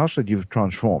 everything else that you've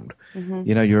transformed.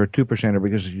 You're a 2%er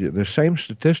because the same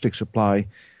statistics apply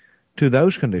to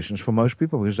those conditions for most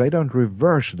people, because they don't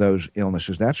reverse those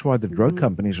illnesses. That's why the drug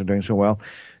companies are doing so well,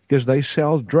 because they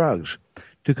sell drugs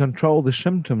to control the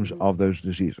symptoms of those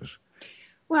diseases.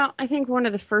 Well, I think one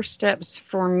of the first steps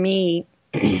for me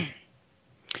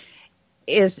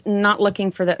is not looking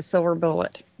for that silver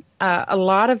bullet. A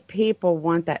lot of people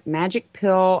want that magic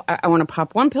pill. I want to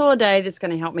pop one pill a day that's going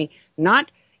to help me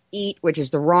not eat, which is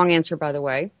the wrong answer, by the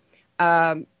way.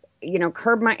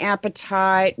 Curb my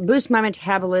appetite, boost my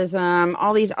metabolism,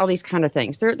 all these kind of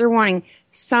things. They're wanting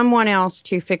someone else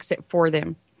to fix it for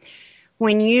them.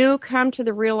 When you come to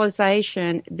the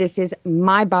realization, this is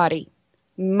my body,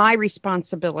 my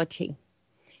responsibility,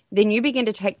 then you begin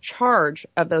to take charge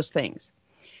of those things.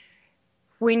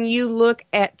 When you look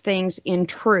at things in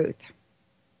truth,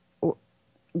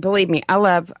 believe me, I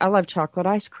love chocolate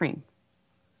ice cream.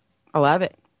 I love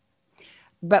it.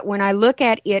 But when I look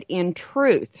at it in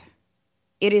truth,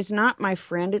 it is not my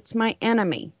friend, it's my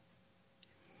enemy.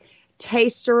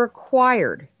 Tastes are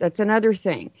acquired. That's another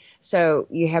thing. So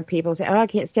you have people say, I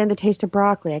can't stand the taste of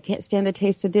broccoli. I can't stand the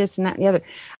taste of this and that and the other.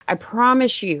 I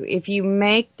promise you, if you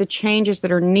make the changes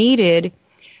that are needed,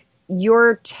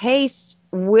 your tastes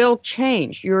will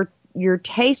change. Your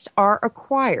tastes are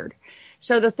acquired.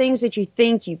 So the things that you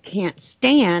think you can't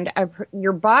stand,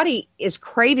 your body is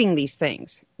craving these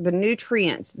things, the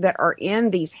nutrients that are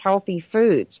in these healthy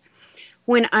foods.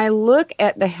 When I look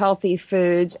at the healthy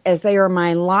foods as they are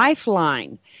my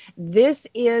lifeline, this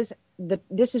is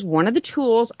one of the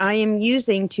tools I am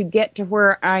using to get to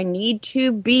where I need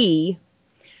to be.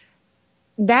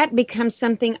 That becomes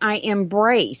something I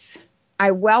embrace.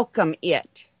 I welcome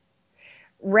it.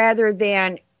 Rather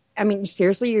than,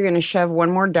 seriously, you're going to shove one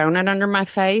more donut under my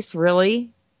face? Really?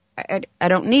 I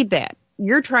don't need that.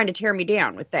 You're trying to tear me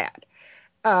down with that.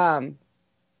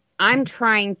 I'm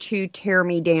trying to tear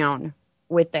me down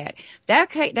with that.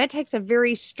 That takes a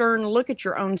very stern look at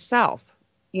your own self.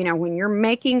 When you're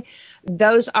making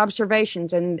those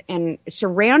observations and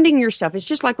surrounding yourself, it's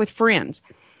just like with friends.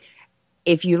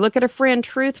 If you look at a friend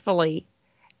truthfully,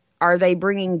 are they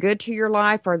bringing good to your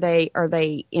life? Are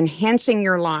they enhancing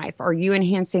your life? Are you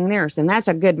enhancing theirs? Then that's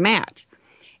a good match.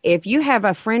 If you have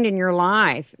a friend in your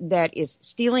life that is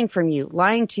stealing from you,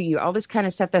 lying to you, all this kind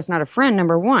of stuff, that's not a friend,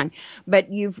 number one.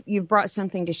 But you've brought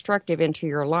something destructive into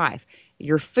your life.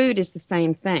 Your food is the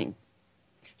same thing.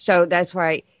 So that's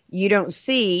why you don't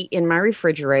see in my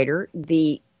refrigerator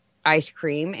the ice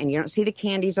cream, and you don't see the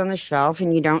candies on the shelf,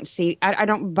 and you don't see, I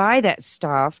don't buy that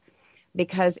stuff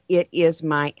because it is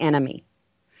my enemy.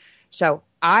 So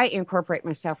I incorporate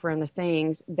myself around the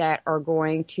things that are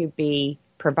going to be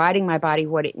providing my body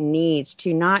what it needs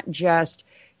to not just,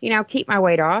 keep my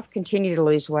weight off, continue to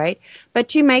lose weight, but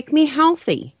to make me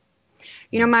healthy.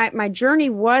 My journey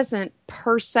wasn't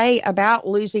per se about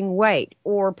losing weight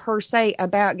or per se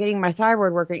about getting my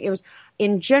thyroid working. It was,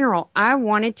 in general, I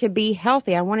wanted to be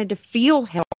healthy. I wanted to feel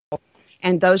healthy.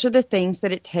 And those are the things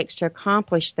that it takes to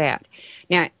accomplish that.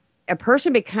 Now, a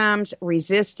person becomes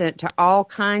resistant to all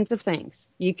kinds of things.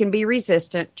 You can be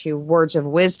resistant to words of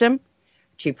wisdom,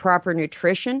 to proper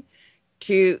nutrition,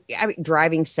 to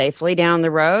driving safely down the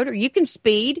road, or you can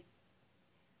speed.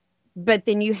 But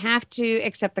then you have to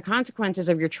accept the consequences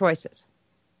of your choices.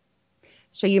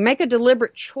 So you make a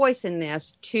deliberate choice in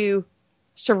this to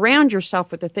surround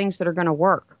yourself with the things that are going to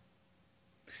work.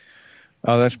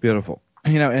 Oh, that's beautiful.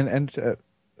 And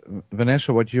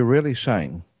Vanessa, what you're really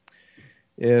saying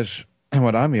is, and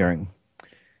what I'm hearing,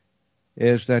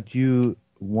 is that you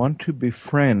want to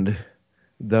befriend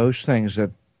those things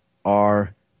that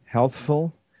are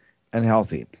healthful and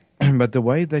healthy. But the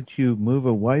way that you move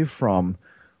away from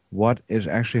what is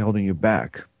actually holding you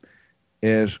back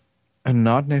is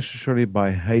not necessarily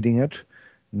by hating it,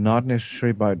 not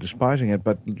necessarily by despising it,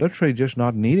 but literally just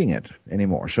not needing it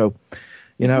anymore. So,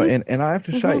 and I have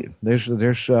to say,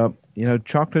 there's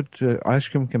chocolate ice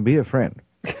cream can be a friend.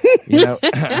 There's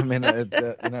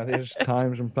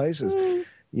times and places,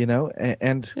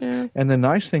 and the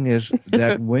nice thing is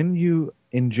that when you,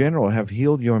 in general, have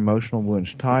healed your emotional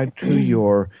wounds tied to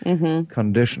your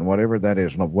condition, whatever that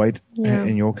is, weight,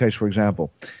 in your case, for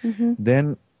example,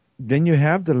 then you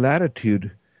have the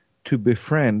latitude to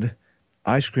befriend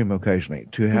ice cream occasionally,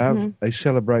 to have a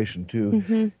celebration,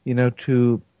 to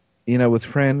with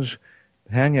friends,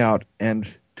 hang out,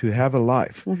 and to have a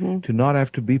life, to not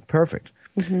have to be perfect.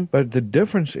 But the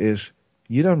difference is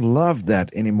you don't love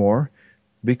that anymore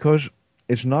because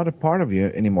it's not a part of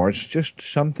you anymore. It's just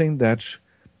something that's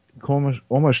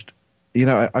almost,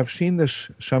 I've seen this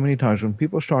so many times when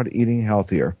people start eating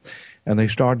healthier and they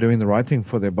start doing the right thing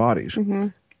for their bodies,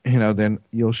 then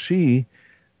you'll see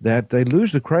that they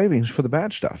lose the cravings for the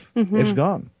bad stuff. It's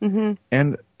gone.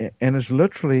 And it's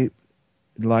literally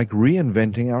like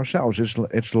reinventing ourselves. It's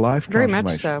life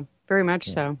transformation. Very much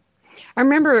so. I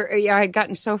remember I had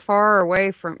gotten so far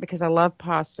away from, because I love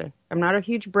pasta. I'm not a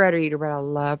huge bread eater, but I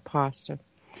love pasta.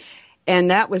 And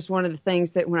that was one of the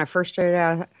things that when I first started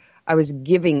out, I was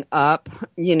giving up.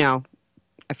 I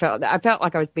felt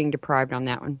like I was being deprived on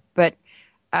that one. But,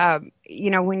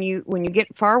 when you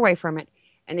get far away from it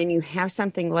and then you have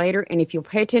something later, and if you'll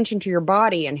pay attention to your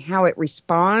body and how it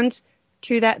responds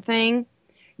to that thing,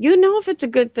 you know if it's a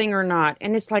good thing or not.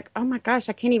 And it's like, oh my gosh,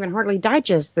 I can't even hardly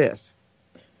digest this.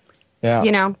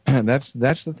 Yeah, that's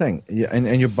the thing. Yeah,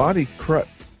 and your body. Well,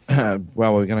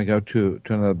 we're going to go to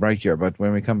another break here, but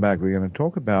when we come back, we're going to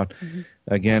talk about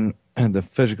again the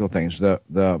physical things,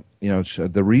 the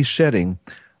resetting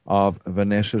of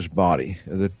Vanessa's body,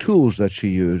 the tools that she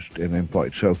used and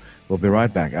employed. So we'll be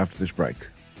right back after this break.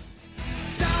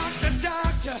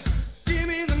 Doctor, give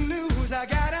me the news. I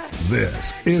gotta.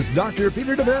 This is Dr.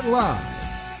 Pieter DeWet Live.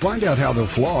 Find out how the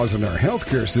flaws in our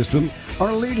healthcare system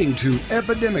are leading to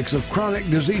epidemics of chronic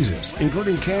diseases,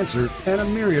 including cancer and a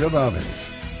myriad of others.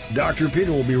 Dr.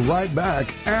 Pieter will be right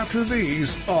back after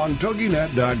these on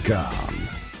TogiNet.com.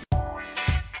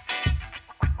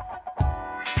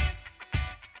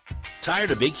 Tired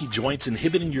of achy joints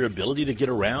inhibiting your ability to get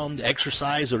around,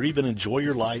 exercise, or even enjoy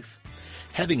your life?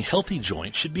 Having healthy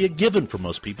joints should be a given for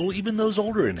most people, even those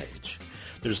older in age.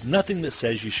 There's nothing that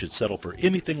says you should settle for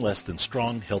anything less than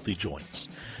strong, healthy joints.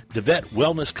 DeWet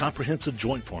Wellness Comprehensive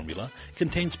Joint Formula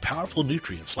contains powerful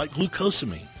nutrients like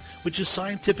glucosamine, which is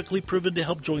scientifically proven to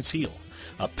help joints heal.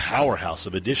 A powerhouse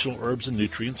of additional herbs and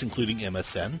nutrients including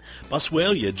MSM,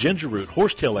 boswellia, ginger root,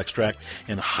 horsetail extract,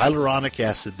 and hyaluronic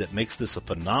acid that makes this a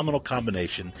phenomenal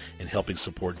combination in helping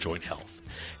support joint health.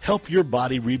 Help your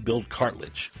body rebuild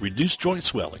cartilage, reduce joint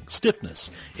swelling, stiffness,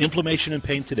 inflammation, and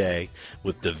pain today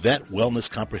with the DeWet Wellness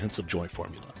Comprehensive Joint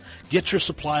Formula. Get your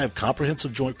supply of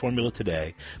Comprehensive Joint Formula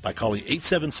today by calling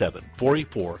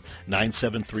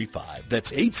 877-484-9735.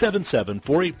 That's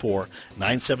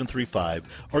 877-484-9735,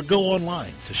 or go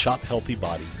online to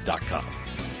shophealthybody.com.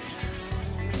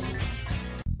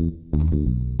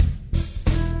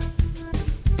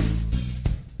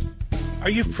 Are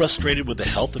you frustrated with the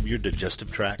health of your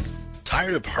digestive tract?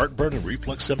 Tired of heartburn and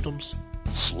reflux symptoms?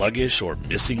 Sluggish or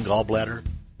missing gallbladder?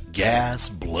 Gas,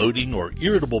 bloating, or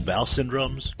irritable bowel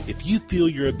syndromes? If you feel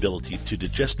your ability to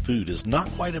digest food is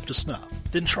not quite up to snuff,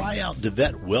 Then try out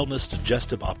DeWet Wellness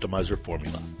Digestive Optimizer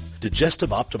Formula. Digestive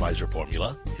Optimizer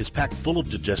Formula is packed full of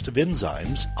digestive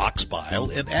enzymes, ox bile,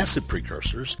 and acid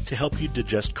precursors to help you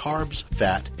digest carbs,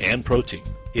 fat, and protein.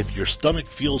 If your stomach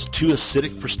feels too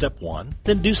acidic for step 1,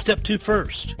 then do step 2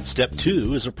 first. Step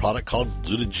 2 is a product called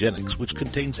Glutagenics, which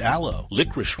contains aloe,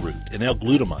 licorice root, and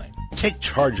L-glutamine. Take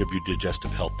charge of your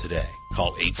digestive health today.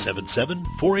 Call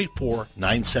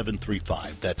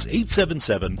 877-484-9735. That's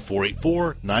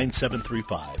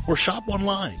 877-484-9735. Or shop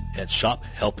online at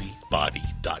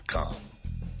shophealthybody.com.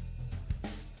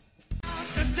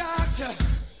 Doctor,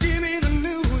 give me the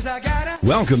news. I gotta.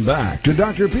 Welcome back to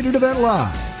Dr. Pieter DeWet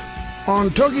Live on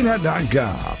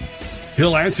TogiNet.com.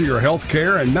 He'll answer your health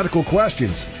care and medical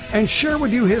questions and share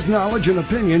with you his knowledge and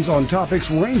opinions on topics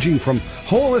ranging from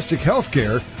holistic health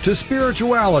care to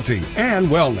spirituality and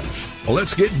wellness.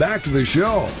 Let's get back to the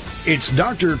show. It's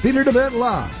Dr. Pieter DeWet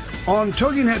Live on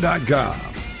TogiNet.com.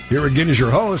 Here again is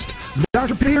your host,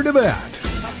 Dr. Pieter DeWet.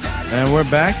 And we're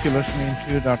back. You're listening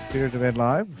to Dr. Pieter DeWet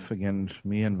Live. Again,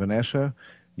 me and Vanessa.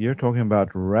 You're talking about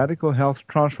radical health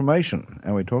transformation.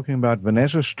 And we're talking about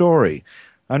Vanessa's story.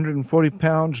 140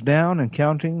 pounds down and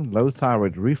counting, low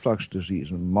thyroid, reflux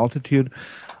disease, and a multitude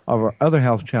of our other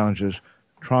health challenges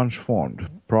transformed,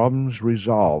 problems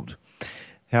resolved.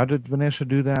 How did Vanessa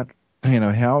do that?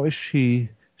 How is she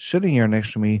sitting here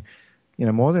next to me,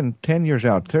 more than 10 years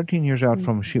out, 13 years out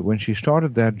from when she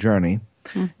started that journey,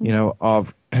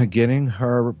 of getting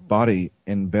her body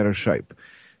in better shape.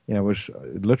 It was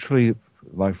literally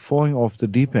like falling off the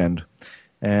deep end.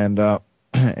 And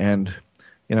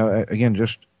again,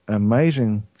 just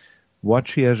amazing what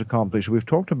she has accomplished. We've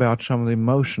talked about some of the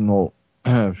emotional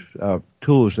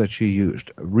tools that she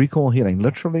used. Recall healing,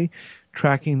 literally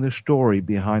tracking the story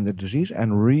behind the disease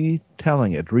and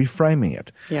retelling it, reframing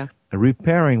it. Yeah.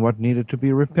 Repairing what needed to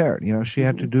be repaired. She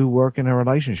had to do work in her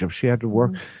relationship. She had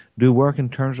to do work in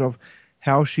terms of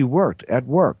how she worked at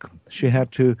work. She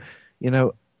had to,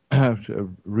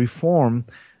 reform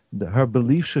her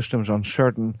belief systems on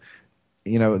certain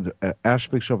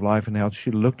aspects of life and health. She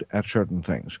looked at certain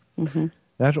things. Mm-hmm.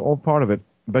 That's all part of it.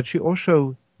 But she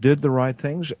also did the right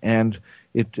things, and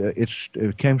it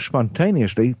came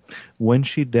spontaneously when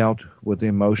she dealt with the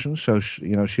emotions. So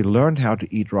she learned how to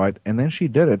eat right, and then she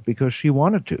did it because she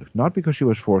wanted to, not because she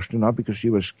was forced to, not because she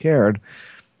was scared,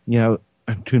 to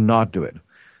not do it.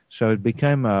 So it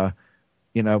became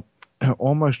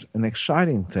almost an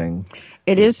exciting thing.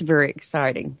 It is very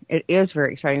exciting. It is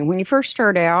very exciting. When you first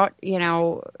start out, in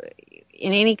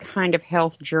any kind of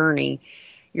health journey,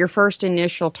 your first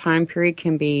initial time period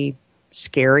can be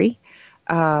scary.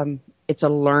 It's a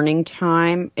learning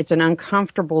time. It's an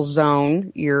uncomfortable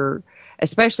zone.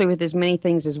 Especially with as many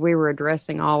things as we were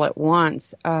addressing all at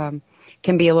once,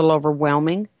 can be a little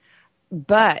overwhelming.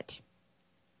 But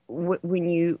when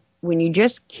you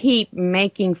just keep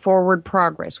making forward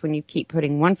progress, when you keep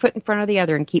putting one foot in front of the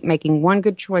other and keep making one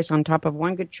good choice on top of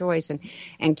one good choice and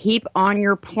keep on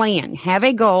your plan, have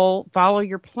a goal, follow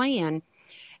your plan,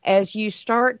 as you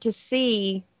start to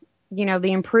see,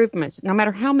 the improvements, no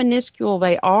matter how minuscule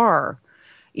they are,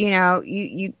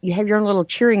 you have your own little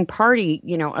cheering party,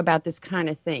 about this kind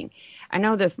of thing. I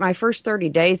know that my first 30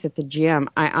 days at the gym,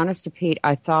 honest to Pete,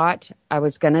 I thought I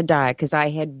was going to die because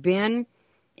I had been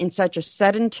in such a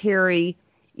sedentary,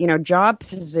 job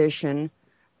position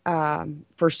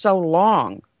for so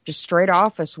long, just straight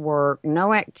office work,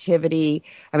 no activity.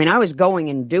 I mean, I was going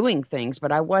and doing things,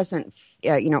 but I wasn't,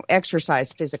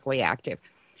 exercise physically active.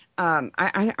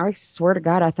 I swear to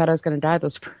God, I thought I was going to die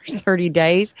those first 30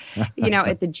 days,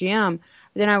 at the gym.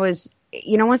 Then I was,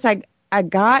 once I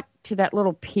got to that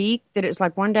little peak that it was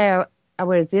like one day I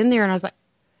was in there and I was like,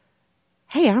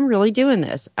 hey, I'm really doing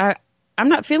this. I'm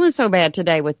not feeling so bad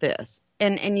today with this.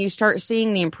 And you start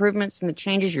seeing the improvements and the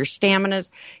changes, your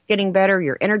stamina's getting better,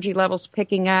 your energy levels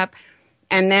picking up.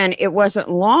 And then it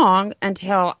wasn't long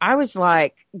until I was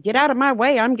like, get out of my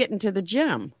way, I'm getting to the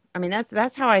gym. I mean,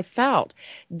 that's how I felt.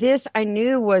 This I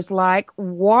knew was like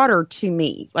water to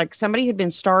me, like somebody who'd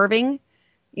been starving,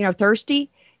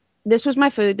 thirsty. This was my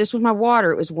food. This was my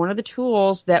water. It was one of the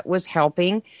tools that was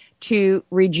helping to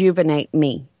rejuvenate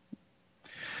me.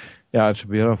 Yeah, it's a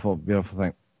beautiful, beautiful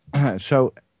thing.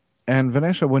 So, and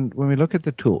Vanessa, when we look at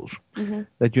the tools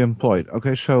that you employed,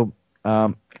 okay, so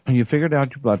you figured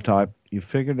out your blood type, you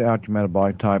figured out your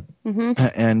metabolic type,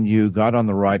 and you got on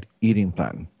the right eating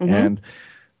plan. And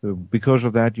because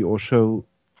of that, you also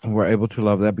were able to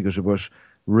love that because it was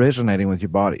resonating with your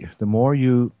body. The more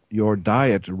your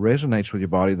diet resonates with your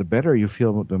body, the better you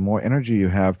feel, the more energy you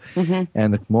have,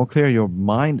 and the more clear your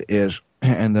mind is,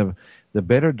 and the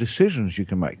better decisions you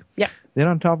can make. Yeah. Then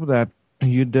on top of that,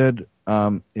 you did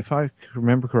if I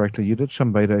remember correctly, you did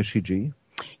some beta HCG.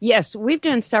 Yes, we've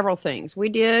done several things. We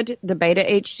did the beta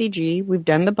HCG. We've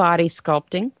done the body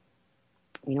sculpting.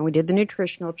 We did the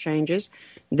nutritional changes,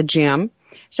 the gym.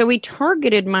 So we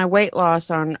targeted my weight loss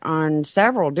on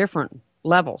several different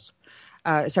levels,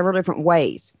 several different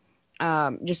ways.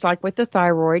 Just like with the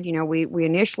thyroid, we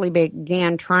initially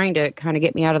began trying to kind of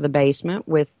get me out of the basement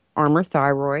with Armour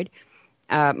Thyroid.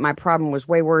 My problem was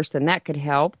way worse than that could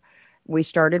help. We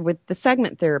started with the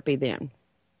segment therapy then.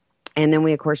 And then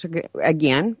we, of course,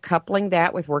 again, coupling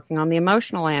that with working on the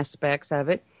emotional aspects of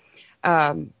it.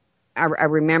 I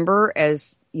remember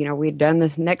as, we'd done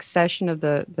the next session of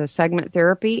the segment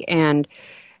therapy, and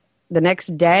the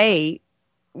next day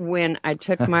when I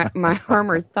took my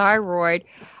Armour Thyroid,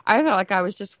 I felt like I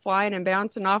was just flying and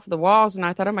bouncing off the walls, and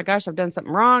I thought, oh my gosh, I've done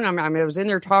something wrong. I was in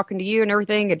there talking to you and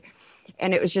everything,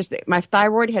 and it was just that my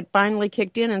thyroid had finally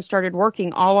kicked in and started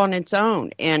working all on its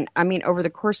own. And over the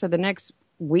course of the next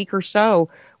week or so,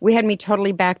 we had me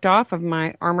totally backed off of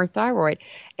my Armour Thyroid.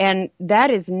 And that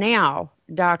is now,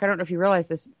 Doc, I don't know if you realize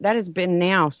this, that has been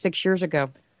now 6 years ago.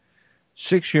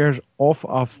 6 years off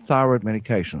of thyroid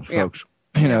medications, folks.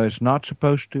 It's not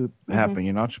supposed to happen.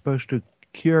 You're not supposed to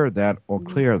cure that or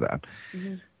clear that.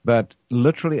 But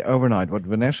literally overnight, what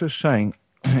Vanessa is saying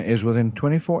is within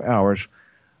 24 hours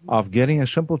of getting a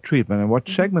simple treatment, and what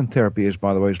segment therapy is,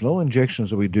 by the way, is little injections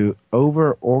that we do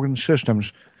over organ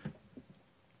systems.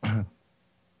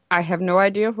 I have no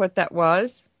idea what that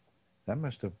was. That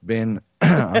must have been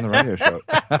on the radio show.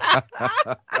 I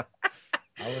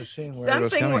was seeing where it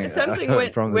was coming. Something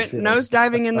went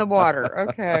nosediving in the water.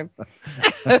 Okay.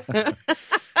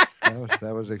 That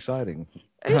was exciting.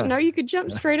 I didn't know you could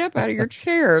jump straight up out of your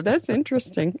chair. That's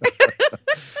interesting.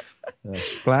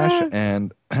 Splash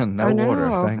and no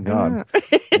water, thank God.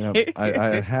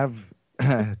 I have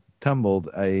tumbled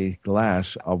a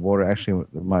glass of water. Actually,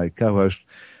 my co-host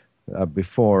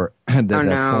before did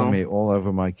that for me all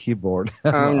over my keyboard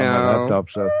on my laptop.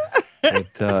 So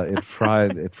it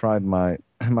fried my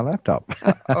laptop.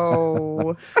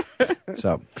 So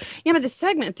but the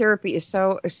segment therapy is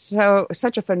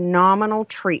such a phenomenal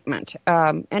treatment.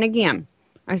 And again,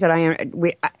 I said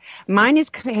mine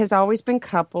has always been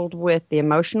coupled with the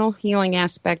emotional healing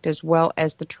aspect as well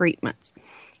as the treatments,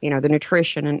 the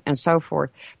nutrition and so forth.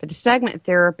 But the segment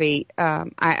therapy,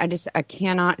 I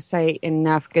cannot say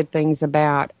enough good things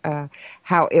about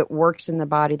how it works in the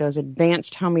body, those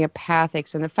advanced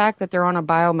homeopathics, and the fact that they're on a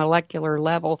biomolecular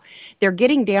level. They're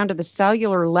getting down to the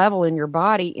cellular level in your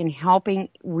body in helping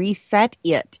reset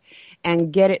it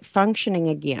and get it functioning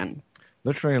again.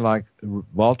 Literally like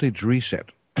voltage reset.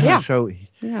 Yeah. So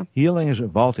healing is a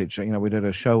voltage. We did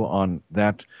a show on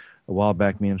that a while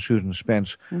back, me and Susan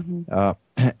Spence,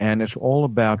 and it's all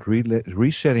about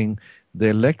resetting the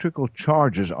electrical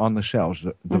charges on the cells,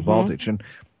 the voltage. And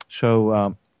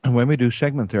so when we do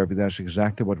segment therapy, that's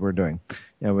exactly what we're doing.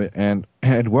 And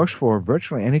it works for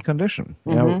virtually any condition.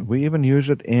 We even use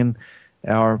it in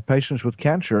our patients with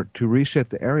cancer to reset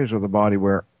the areas of the body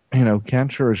where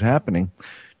cancer is happening,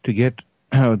 to get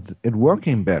it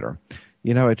working better.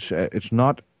 It's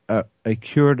not a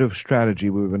curative strategy.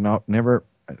 We would never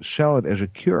sell it as a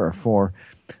cure for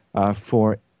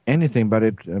anything, but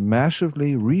it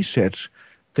massively resets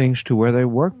things to where they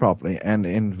work properly. And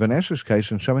in Vanessa's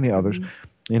case and so many others,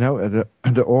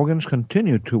 the organs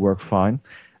continue to work fine.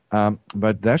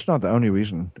 But that's not the only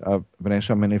reason,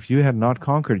 Vanessa. I mean, if you had not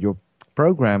conquered your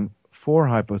program for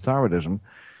hypothyroidism,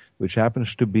 which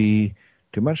happens to be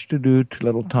too much to do, too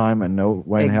little time, and no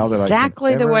way in hell that I can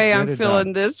exactly the ever way get I'm it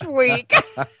feeling done. this week.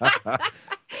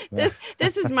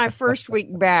 This is my first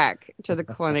week back to the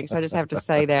clinic, so I just have to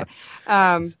say that.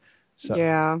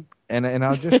 Yeah. And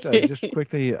I'll just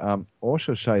quickly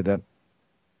also say that,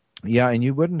 and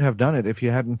you wouldn't have done it if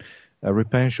you hadn't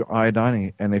replenished your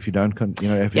iodine, and if you don't,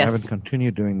 if you haven't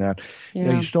continued doing that,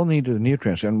 you still need the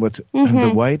nutrients. And with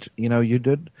the weight, you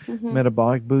did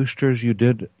metabolic boosters, you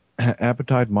did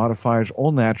appetite modifiers,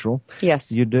 all natural. Yes.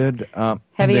 You did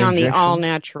heavy on the all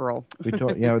natural. We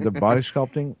talk, the body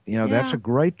sculpting. That's a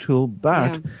great tool.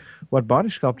 But what body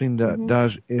sculpting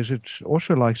does is it's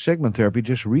also like segment therapy.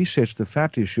 Just resets the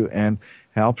fat tissue and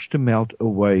helps to melt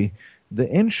away the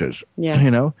inches. Yes.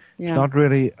 It's not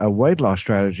really a weight loss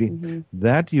strategy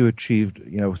that you achieved.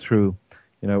 Through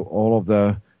all of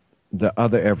the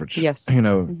other efforts. Yes.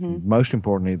 Most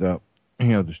importantly the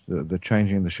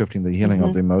changing, the shifting, the healing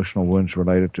of the emotional wounds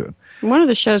related to it. One of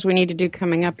the shows we need to do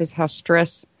coming up is how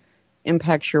stress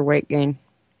impacts your weight gain.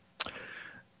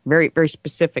 Very, very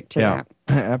specific to that.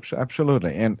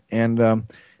 Absolutely. And I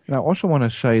also want to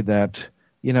say that,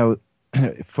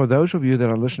 for those of you that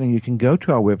are listening, you can go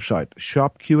to our website,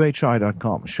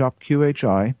 shopqhi.com,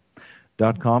 shopqhi.com.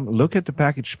 Look at the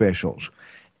package specials,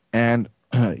 and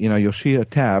you'll see a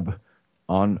tab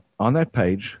on that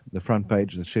page, the front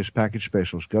page that says package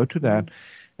specials. Go to that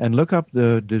and look up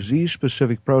the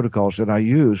disease-specific protocols that I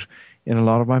use in a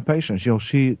lot of my patients. You'll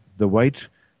see the weight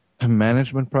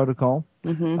management protocol,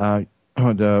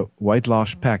 the weight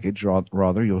loss package,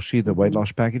 rather. You'll see the weight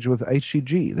loss package with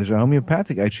HCG. There's a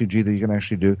homeopathic HCG that you can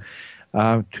actually do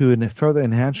to further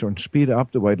enhance or speed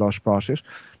up the weight loss process.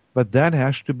 But that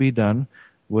has to be done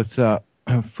with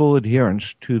full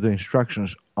adherence to the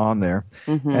instructions on there.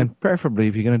 And preferably,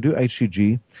 if you're going to do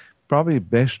HCG, probably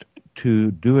best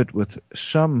to do it with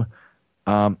some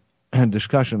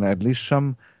discussion, at least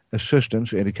some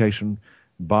assistance, education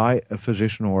by a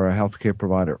physician or a healthcare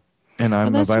provider. And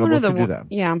I'm available to do that.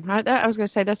 Yeah, I was going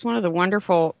to say that's one of the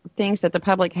wonderful things that the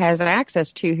public has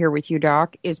access to here with you,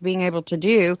 Doc, is being able to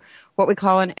do what we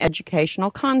call an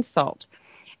educational consult.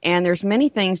 And there's many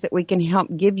things that we can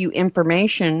help give you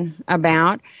information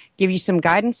about, give you some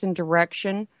guidance and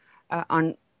direction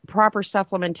on proper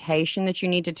supplementation that you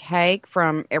need to take,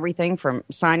 from everything from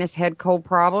sinus, head cold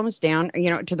problems down,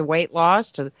 to the weight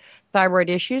loss, to thyroid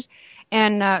issues.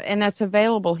 And that's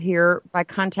available here by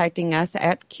contacting us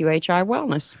at QHI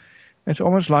Wellness. It's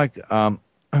almost like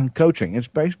coaching. It's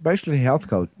basically health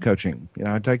coaching.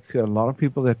 I take a lot of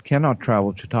people that cannot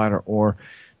travel to Tyler or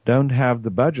don't have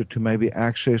the budget to maybe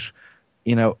access,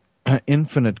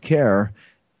 infinite care,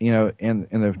 in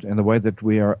the way that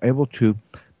we are able to,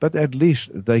 but at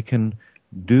least they can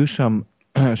do some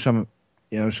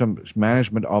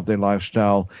management of their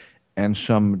lifestyle and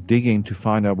some digging to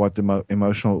find out what the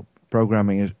emotional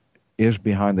programming is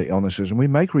behind the illnesses. And we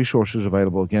make resources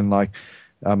available, again, like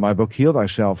my book, Heal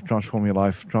Thyself, Transform Your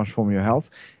Life, Transform Your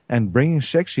Health, and Bringing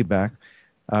Sexy Back,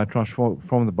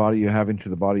 Transform the Body You Have into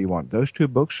the Body You Want. Those two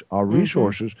books are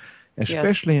resources,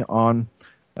 especially on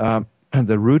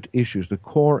the root issues, the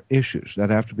core issues that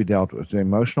have to be dealt with, the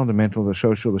emotional, the mental, the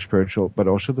social, the spiritual, but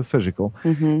also the physical.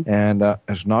 And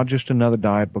it's not just another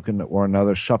diet book or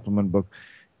another supplement book,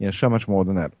 so much more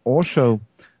than that. Also,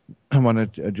 I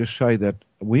want to just say that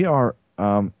we are,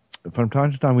 from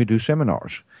time to time, we do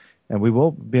seminars, and we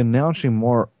will be announcing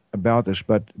more about this,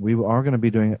 but we are going to be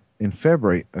doing in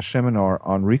February a seminar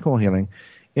on recall healing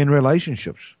in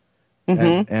relationships.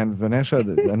 And Vanessa,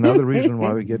 another reason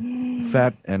why we get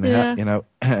fat and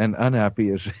and unhappy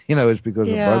is is because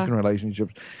of broken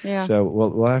relationships. So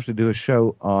we'll have to do a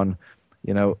show on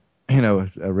a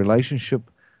relationship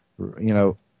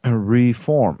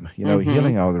reform,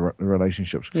 healing out of the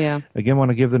relationships. Again, want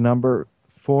to give the number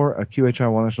for a QHI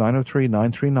Wellness,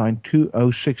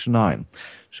 903-939-2069.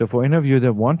 So for any of you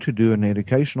that want to do an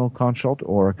educational consult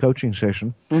or a coaching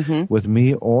session with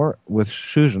me or with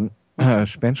Susan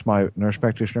Spence, my nurse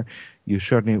practitioner, you're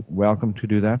certainly welcome to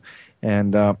do that.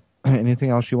 And anything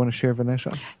else you want to share,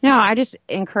 Vanessa? No, I just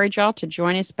encourage y'all to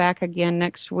join us back again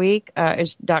next week.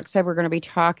 As Doc said, we're going to be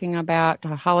talking about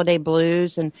holiday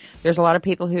blues, and there's a lot of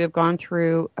people who have gone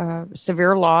through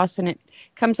severe loss, and it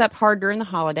comes up hard during the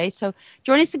holidays. So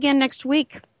join us again next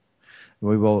week.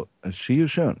 We will see you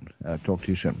soon. Talk to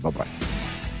you soon. Bye-bye.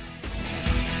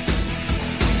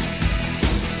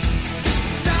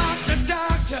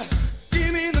 Doctor,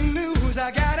 give me the news. I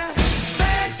got a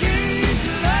bad case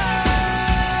of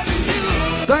loving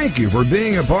you. Thank you for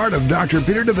being a part of Dr.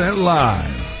 Pieter DeWet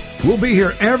Live. We'll be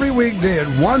here every weekday at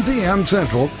 1 p.m.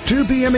 Central, 2 p.m.